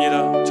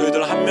사랑합니다.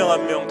 저희들 한 명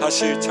한 명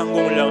다시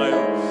창공을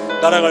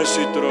향하여 날아갈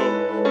수 있도록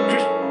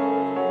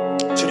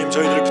주님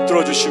저희들을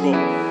붙들어 주시고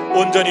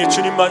온전히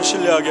주님만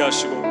신뢰하게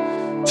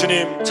하시고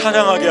주님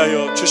찬양하게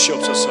하여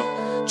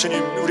주시옵소서. 주님,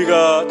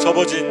 우리가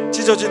접어진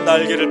찢어진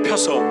날개를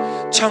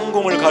펴서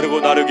창공을 가르고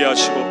나르게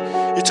하시고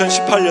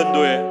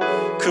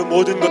 2018년도에 그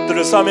모든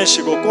것들을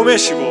싸매시고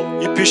꼬매시고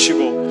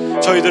입히시고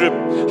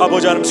저희들을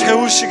아버지 하나님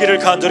세우시기를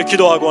간절히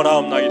기도하고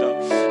원하옵나이다.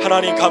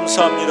 하나님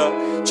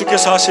감사합니다.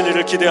 주께서 하실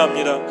일을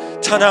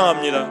기대합니다.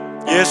 찬양합니다.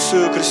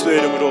 예수 그리스도의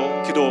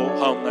이름으로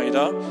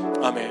기도하옵나이다.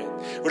 아멘.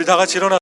 우리 다 같이 일어나